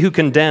is he who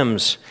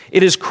condemns?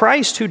 It is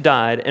Christ who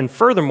died, and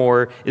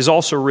furthermore is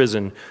also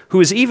risen, who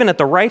is even at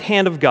the right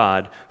hand of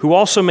God, who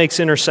also makes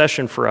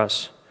intercession for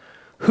us.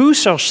 Who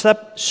shall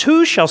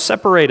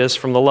separate us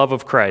from the love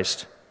of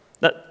Christ?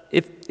 Now,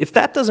 if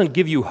that doesn't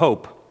give you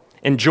hope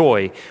and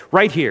joy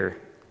right here,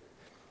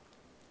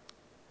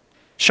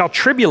 Shall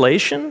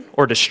tribulation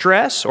or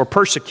distress or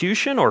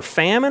persecution or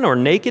famine or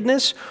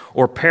nakedness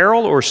or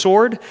peril or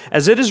sword?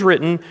 As it is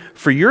written,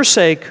 for your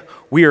sake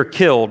we are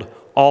killed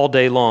all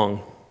day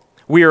long.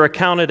 We are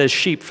accounted as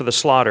sheep for the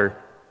slaughter.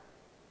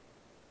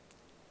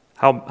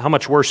 How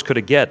much worse could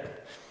it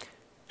get?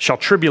 Shall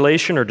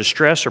tribulation or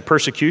distress or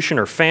persecution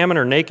or famine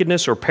or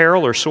nakedness or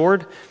peril or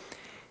sword?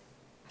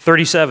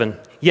 37,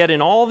 yet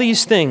in all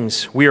these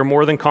things we are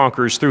more than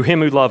conquerors through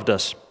him who loved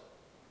us.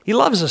 He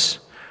loves us.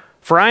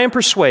 For I am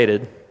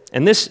persuaded,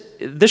 and this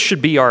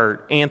should be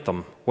our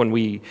anthem when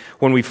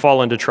we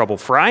fall into trouble.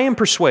 For I am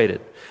persuaded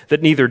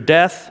that neither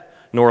death,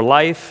 nor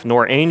life,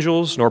 nor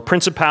angels, nor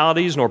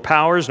principalities, nor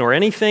powers, nor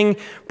anything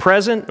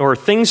present, nor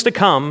things to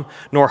come,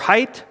 nor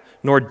height,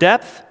 nor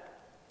depth,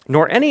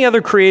 nor any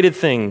other created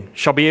thing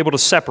shall be able to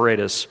separate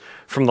us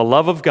from the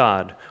love of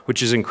God,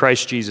 which is in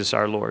Christ Jesus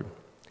our Lord.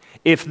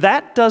 If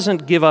that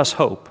doesn't give us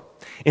hope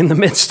in the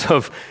midst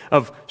of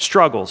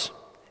struggles,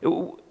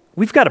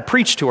 we've got to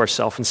preach to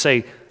ourselves and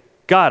say,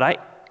 God,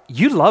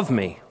 you love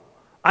me.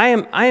 I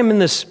am in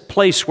this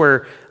place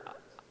where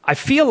I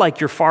feel like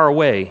you're far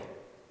away,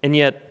 and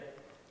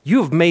yet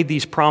you have made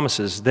these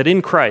promises that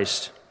in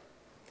Christ,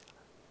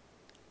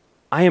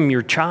 I am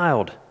your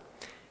child.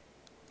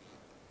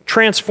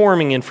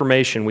 Transforming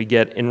information we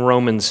get in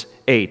Romans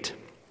 8.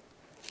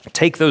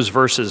 Take those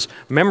verses,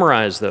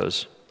 memorize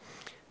those.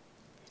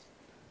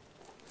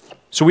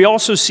 So we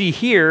also see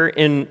here,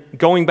 in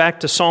going back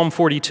to Psalm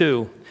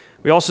 42,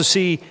 we also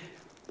see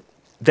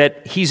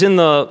that he's in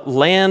the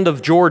land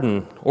of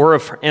Jordan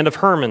and of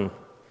Hermon,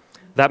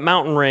 that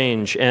mountain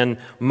range, and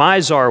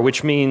Mizar,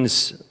 which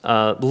means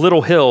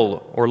little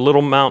hill or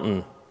little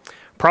mountain,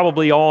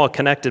 probably all a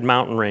connected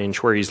mountain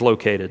range where he's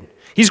located.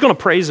 He's going to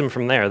praise him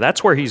from there.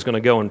 That's where he's going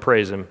to go and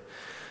praise him.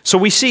 So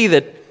we see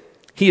that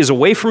he is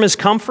away from his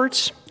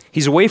comforts.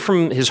 He's away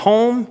from his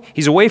home.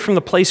 He's away from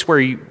the place where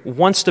he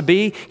wants to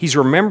be. He's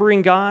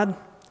remembering God.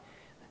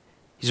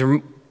 He's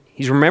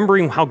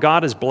remembering how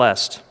God is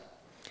blessed.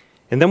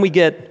 And then we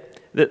get,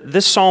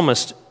 this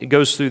psalmist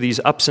goes through these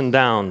ups and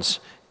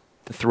downs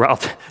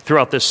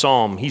throughout this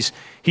psalm. He's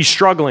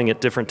struggling at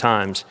different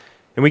times.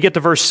 And we get to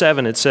verse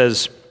 7. It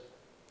says,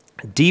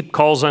 deep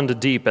calls unto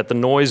deep at the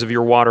noise of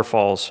your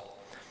waterfalls.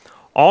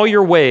 All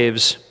your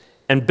waves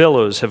and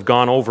billows have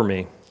gone over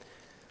me.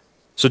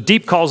 So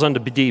deep calls unto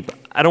deep.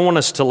 I don't want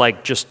us to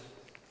just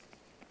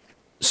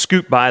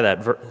scoot by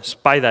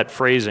that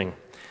phrasing.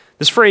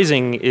 This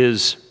phrasing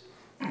is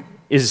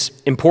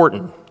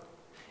important.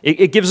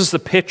 It gives us the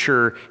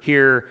picture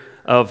here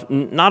of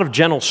not of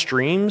gentle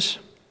streams,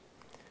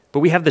 but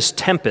we have this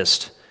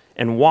tempest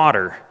and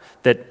water,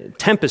 that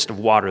tempest of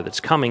water that's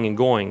coming and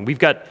going. We've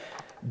got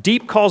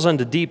deep calls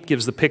unto deep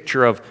gives the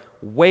picture of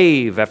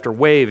wave after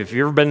wave. If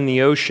you've ever been in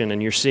the ocean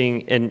and you're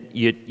seeing, and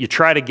you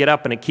try to get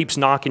up and it keeps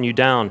knocking you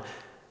down,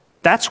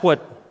 that's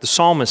what the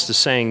psalmist is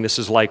saying this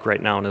is like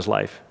right now in his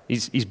life.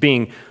 He's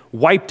being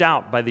wiped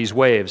out by these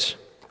waves.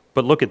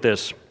 But look at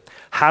this.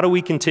 How do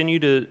we continue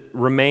to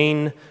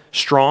remain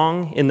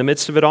strong in the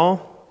midst of it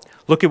all?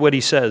 Look at what he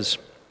says.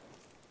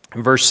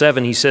 In verse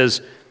 7, he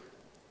says,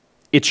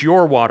 it's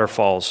your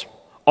waterfalls,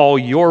 all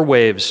your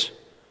waves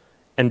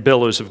and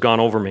billows have gone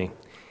over me.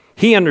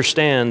 He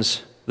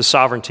understands the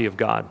sovereignty of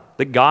God,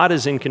 that God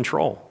is in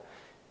control.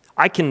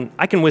 I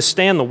can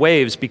withstand the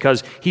waves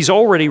because he's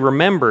already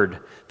remembered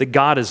that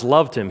God has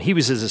loved him.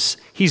 He's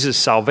his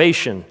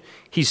salvation.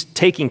 He's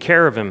taking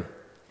care of him.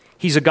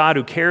 He's a God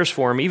who cares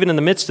for him. Even in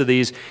the midst of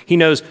these, he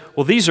knows,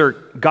 well, these are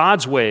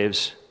God's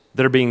waves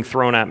that are being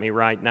thrown at me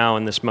right now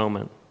in this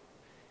moment.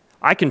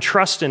 I can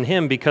trust in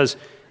him because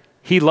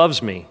he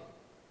loves me.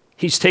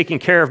 He's taking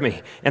care of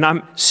me, and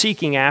I'm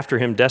seeking after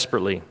him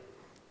desperately.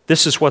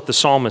 This is what the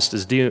psalmist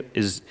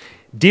is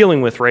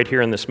dealing with right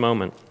here in this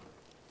moment.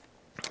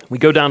 We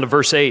go down to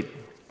verse 8.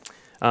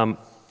 I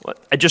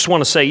just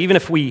want to say, even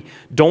if we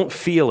don't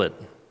feel it,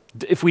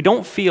 if we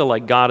don't feel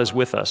like God is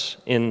with us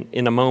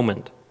in a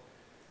moment,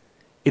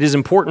 it is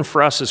important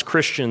for us as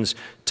Christians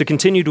to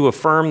continue to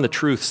affirm the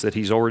truths that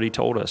he's already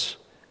told us,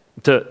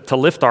 to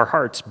lift our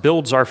hearts,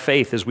 builds our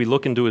faith as we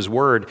look into his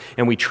word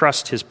and we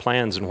trust his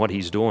plans and what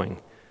he's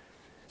doing.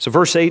 So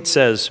verse 8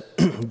 says,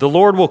 the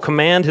Lord will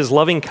command his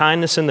loving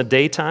kindness in the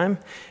daytime,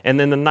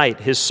 and in the night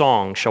his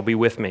song shall be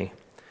with me,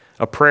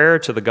 a prayer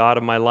to the God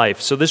of my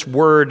life. So this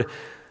word,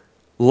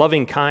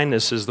 loving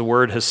kindness, is the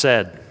word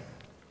hesed.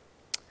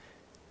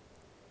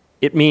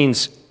 It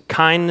means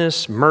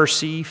kindness,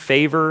 mercy,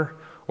 favor,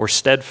 or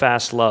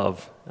steadfast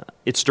love.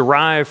 It's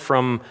derived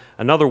from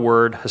another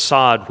word,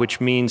 hesed,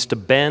 which means to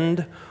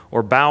bend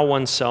or bow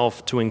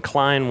oneself, to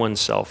incline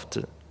oneself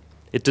to.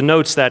 It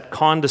denotes that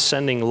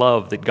condescending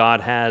love that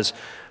God has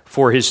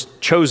for his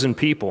chosen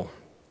people.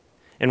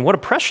 And what a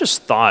precious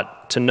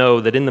thought to know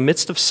that in the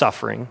midst of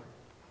suffering,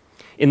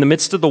 in the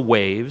midst of the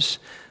waves,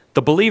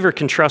 the believer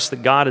can trust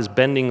that God is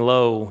bending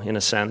low, in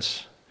a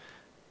sense,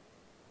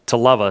 to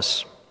love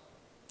us.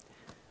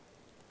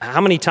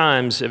 How many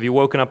times have you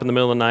woken up in the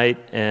middle of the night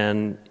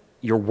and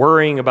you're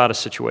worrying about a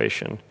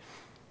situation,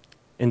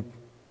 and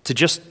to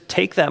just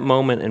take that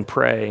moment and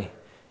pray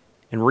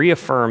and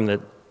reaffirm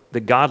that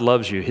that God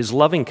loves you. His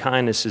loving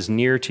kindness is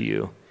near to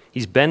you.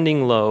 He's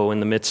bending low in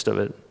the midst of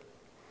it.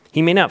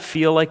 He may not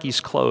feel like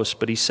he's close,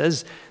 but he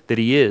says that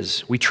he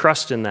is. We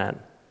trust in that.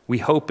 We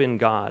hope in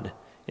God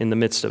in the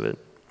midst of it.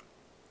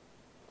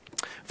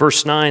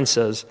 Verse 9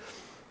 says,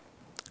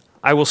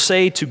 I will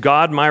say to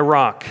God my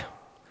rock,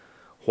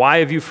 why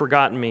have you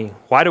forgotten me?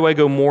 Why do I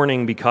go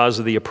mourning because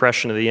of the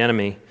oppression of the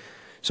enemy?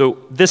 So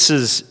this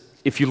is,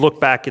 if you look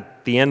back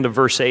at the end of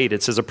verse 8,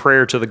 it says a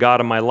prayer to the God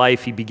of my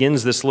life. He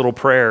begins this little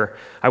prayer.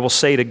 I will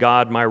say to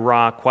God my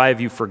rock, why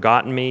have you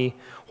forgotten me?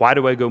 Why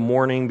do I go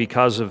mourning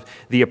because of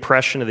the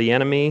oppression of the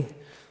enemy?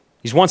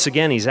 He's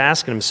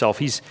asking himself,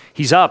 he's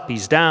up,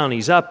 he's down,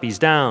 he's up, he's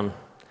down.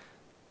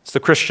 It's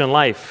the Christian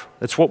life.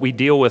 That's what we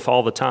deal with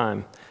all the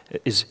time.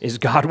 Is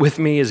God with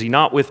me? Is he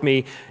not with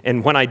me?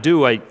 And when I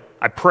do, I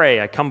pray,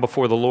 I come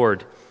before the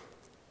Lord.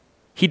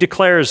 He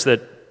declares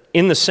that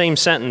in the same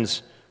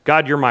sentence,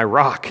 God, you're my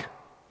rock,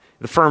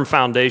 the firm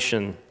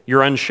foundation,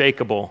 you're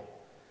unshakable.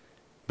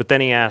 But then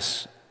he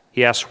asks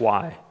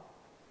why?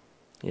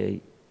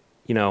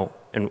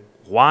 And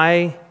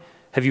why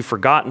have you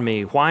forgotten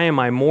me? Why am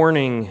I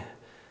mourning?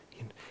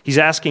 He's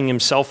asking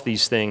himself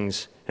these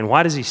things. And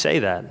why does he say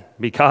that?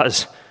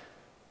 Because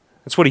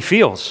that's what he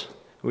feels.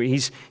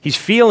 He's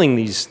feeling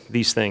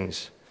these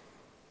things.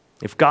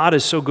 If God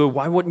is so good,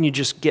 why wouldn't you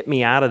just get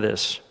me out of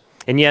this?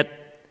 And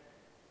yet,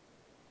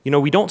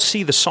 we don't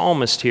see the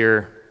psalmist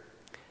here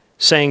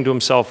saying to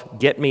himself,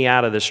 get me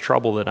out of this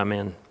trouble that I'm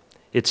in.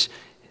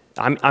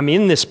 I'm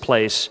in this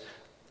place.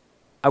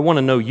 I want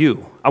to know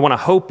you. I want to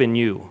hope in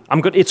you.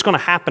 It's going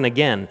to happen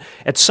again.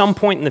 At some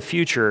point in the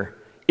future,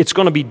 it's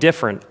going to be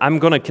different. I'm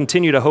going to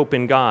continue to hope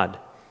in God.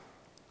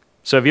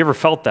 So have you ever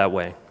felt that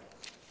way?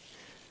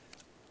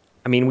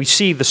 We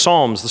see the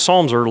Psalms. The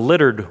Psalms are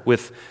littered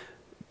with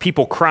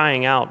people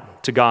crying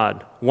out to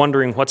God,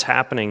 wondering what's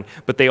happening,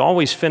 but they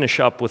always finish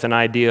up with an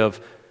idea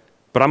of,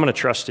 but I'm going to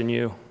trust in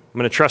you. I'm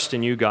going to trust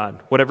in you,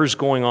 God. Whatever's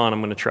going on, I'm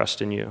going to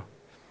trust in you.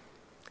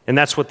 And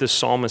that's what this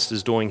psalmist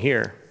is doing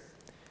here.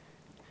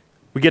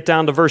 We get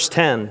down to verse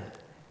 10.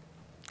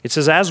 It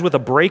says, as with a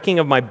breaking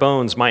of my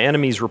bones, my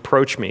enemies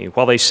reproach me,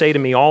 while they say to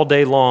me all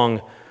day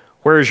long,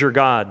 where is your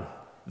God?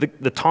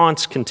 The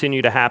taunts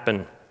continue to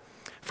happen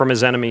from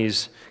his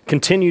enemies,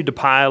 continue to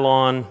pile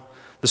on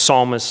the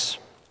psalmist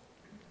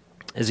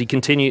as they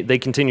continue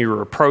to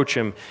reproach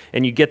him.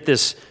 And you get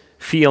this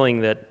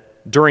feeling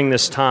that during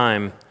this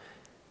time,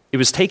 it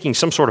was taking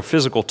some sort of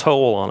physical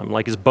toll on him,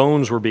 like his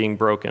bones were being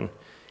broken.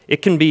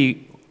 It can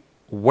be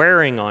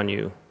wearing on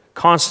you,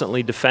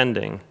 constantly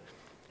defending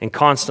and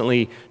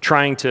constantly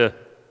trying to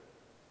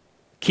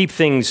keep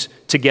things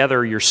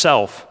together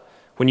yourself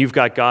when you've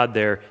got God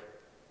there.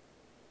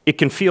 It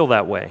can feel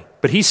that way.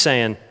 But he's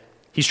trying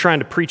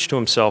to preach to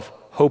himself,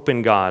 hope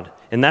in God.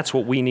 And that's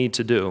what we need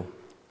to do.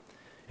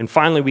 And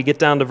finally, we get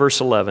down to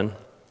verse 11.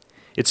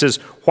 It says,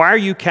 why are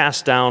you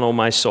cast down, O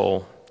my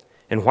soul?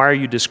 And why are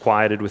you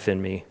disquieted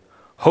within me?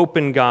 Hope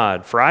in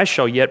God, for I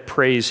shall yet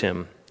praise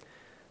him,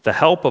 the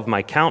help of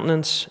my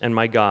countenance and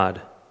my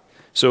God.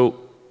 So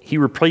he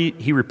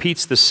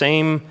repeats the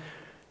same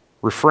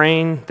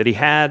refrain that he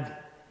had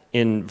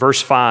in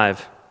verse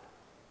 5,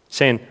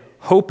 saying,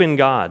 hope in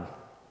God.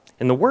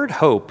 And the word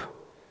hope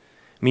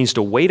means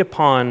to wait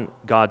upon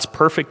God's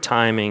perfect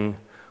timing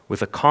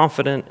with a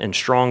confident and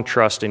strong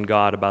trust in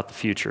God about the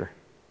future.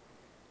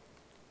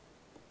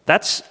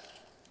 That's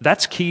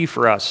key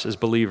for us as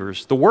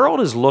believers. The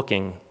world is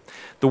looking.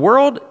 The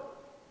world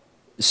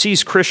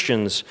sees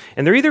Christians,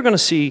 and they're either going to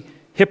see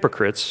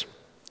hypocrites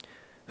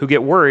who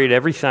get worried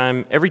every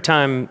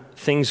time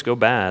things go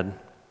bad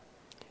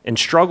and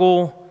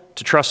struggle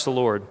to trust the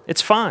Lord.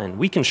 It's fine.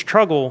 We can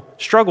struggle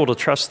to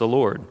trust the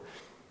Lord.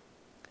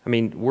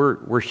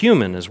 We're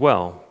human as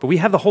well, but we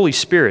have the Holy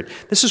Spirit.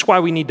 This is why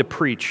we need to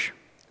preach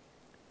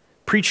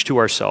to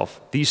ourselves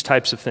these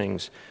types of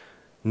things.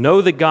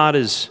 Know that God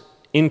is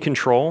in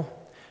control.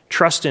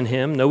 Trust in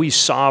him. Know he's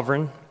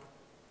sovereign.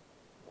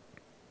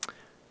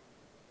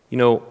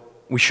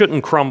 We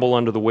shouldn't crumble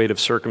under the weight of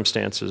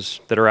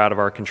circumstances that are out of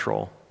our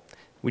control.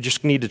 We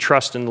just need to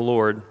trust in the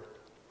Lord.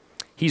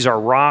 He's our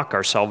rock,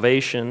 our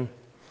salvation.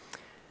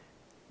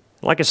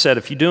 Like I said,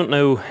 if you don't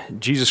know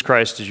Jesus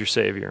Christ as your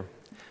Savior,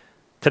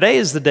 today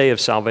is the day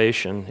of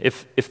salvation.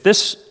 If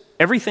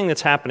everything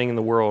that's happening in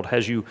the world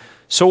has you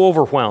so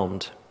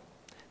overwhelmed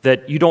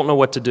that you don't know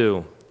what to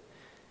do,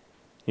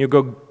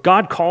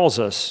 God calls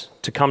us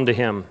to come to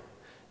him.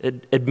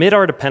 Admit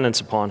our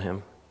dependence upon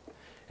him.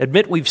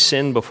 Admit we've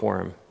sinned before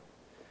him.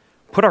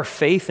 Put our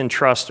faith and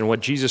trust in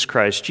what Jesus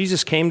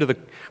came to the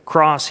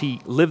cross.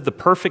 He lived the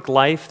perfect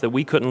life that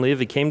we couldn't live.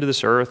 He came to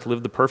this earth,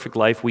 lived the perfect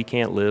life we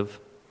can't live.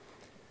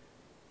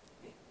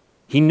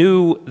 He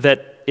knew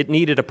that it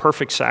needed a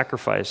perfect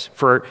sacrifice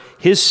for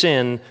his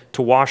sin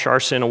to wash our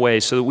sin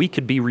away so that we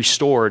could be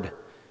restored.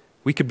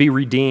 We could be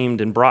redeemed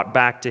and brought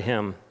back to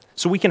him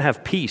so we can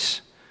have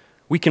peace.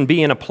 We can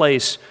be in a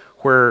place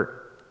where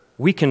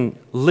we can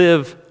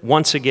live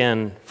once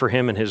again for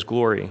him and his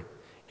glory.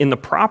 In the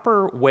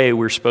proper way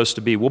we're supposed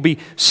to be. We'll be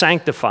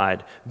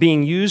sanctified,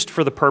 being used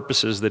for the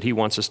purposes that he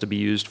wants us to be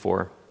used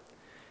for.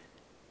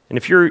 And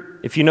if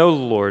you know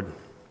the Lord,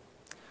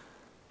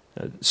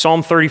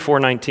 Psalm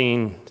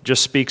 34:19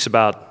 just speaks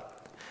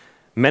about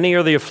many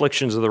are the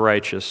afflictions of the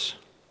righteous,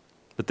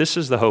 but this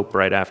is the hope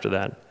right after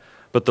that.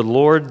 But the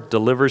Lord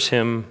delivers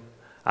him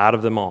out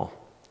of them all.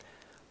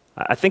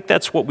 I think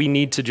that's what we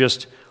need to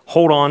just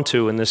hold on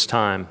to in this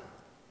time.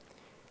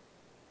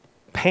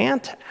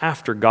 Pant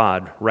after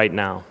God right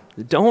now.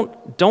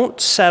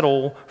 Don't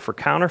settle for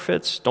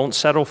counterfeits. Don't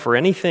settle for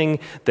anything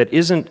that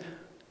isn't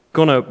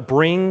going to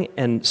bring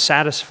and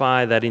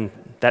satisfy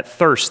that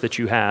thirst that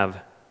you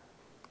have,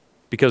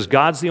 because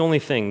God's the only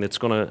thing that's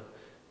going to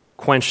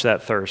quench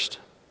that thirst.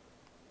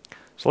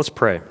 So let's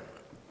pray.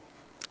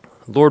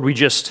 Lord,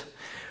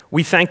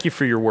 we thank you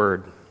for your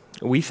word.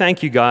 We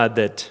thank you, God,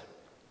 that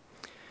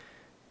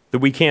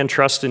we can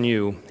trust in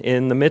you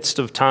in the midst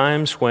of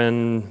times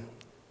when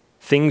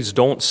things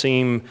don't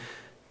seem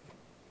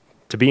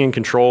to be in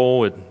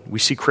control. We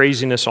see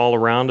craziness all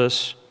around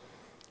us.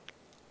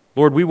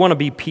 Lord, we want to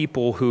be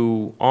people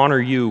who honor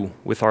you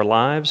with our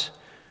lives.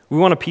 We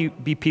want to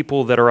be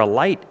people that are a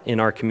light in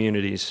our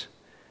communities,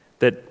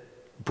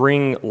 that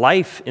bring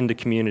life into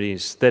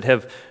communities, that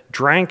have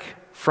drank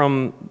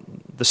from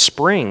the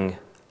spring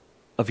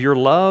of your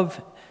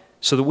love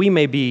so that we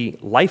may be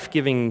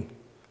life-giving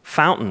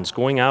fountains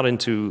going out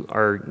into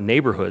our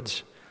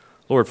neighborhoods.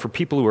 Lord, for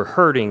people who are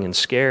hurting and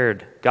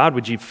scared, God,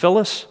 would you fill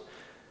us?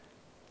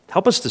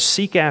 Help us to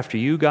seek after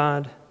you,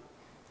 God.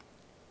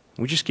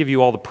 We just give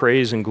you all the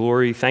praise and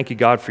glory. Thank you,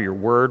 God, for your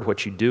word,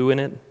 what you do in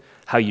it,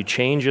 how you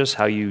change us,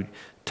 how you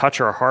touch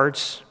our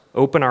hearts,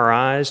 open our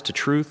eyes to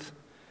truth.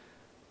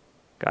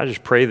 God, I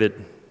just pray that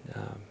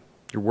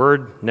your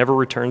word never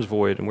returns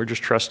void, and we're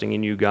just trusting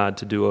in you, God,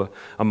 to do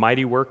a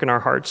mighty work in our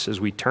hearts as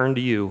we turn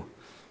to you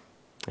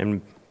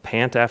and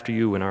pant after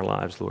you in our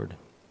lives, Lord.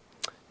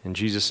 In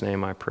Jesus'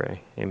 name I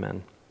pray,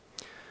 amen.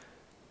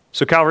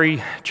 So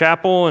Calvary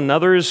Chapel and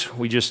others,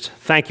 we just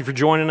thank you for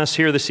joining us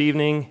here this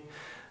evening.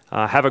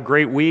 Have a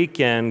great week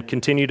and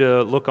continue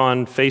to look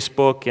on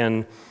Facebook,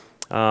 and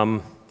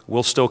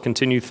we'll still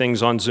continue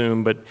things on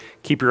Zoom, but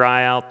keep your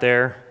eye out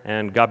there,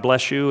 and God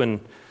bless you, and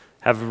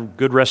have a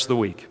good rest of the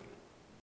week.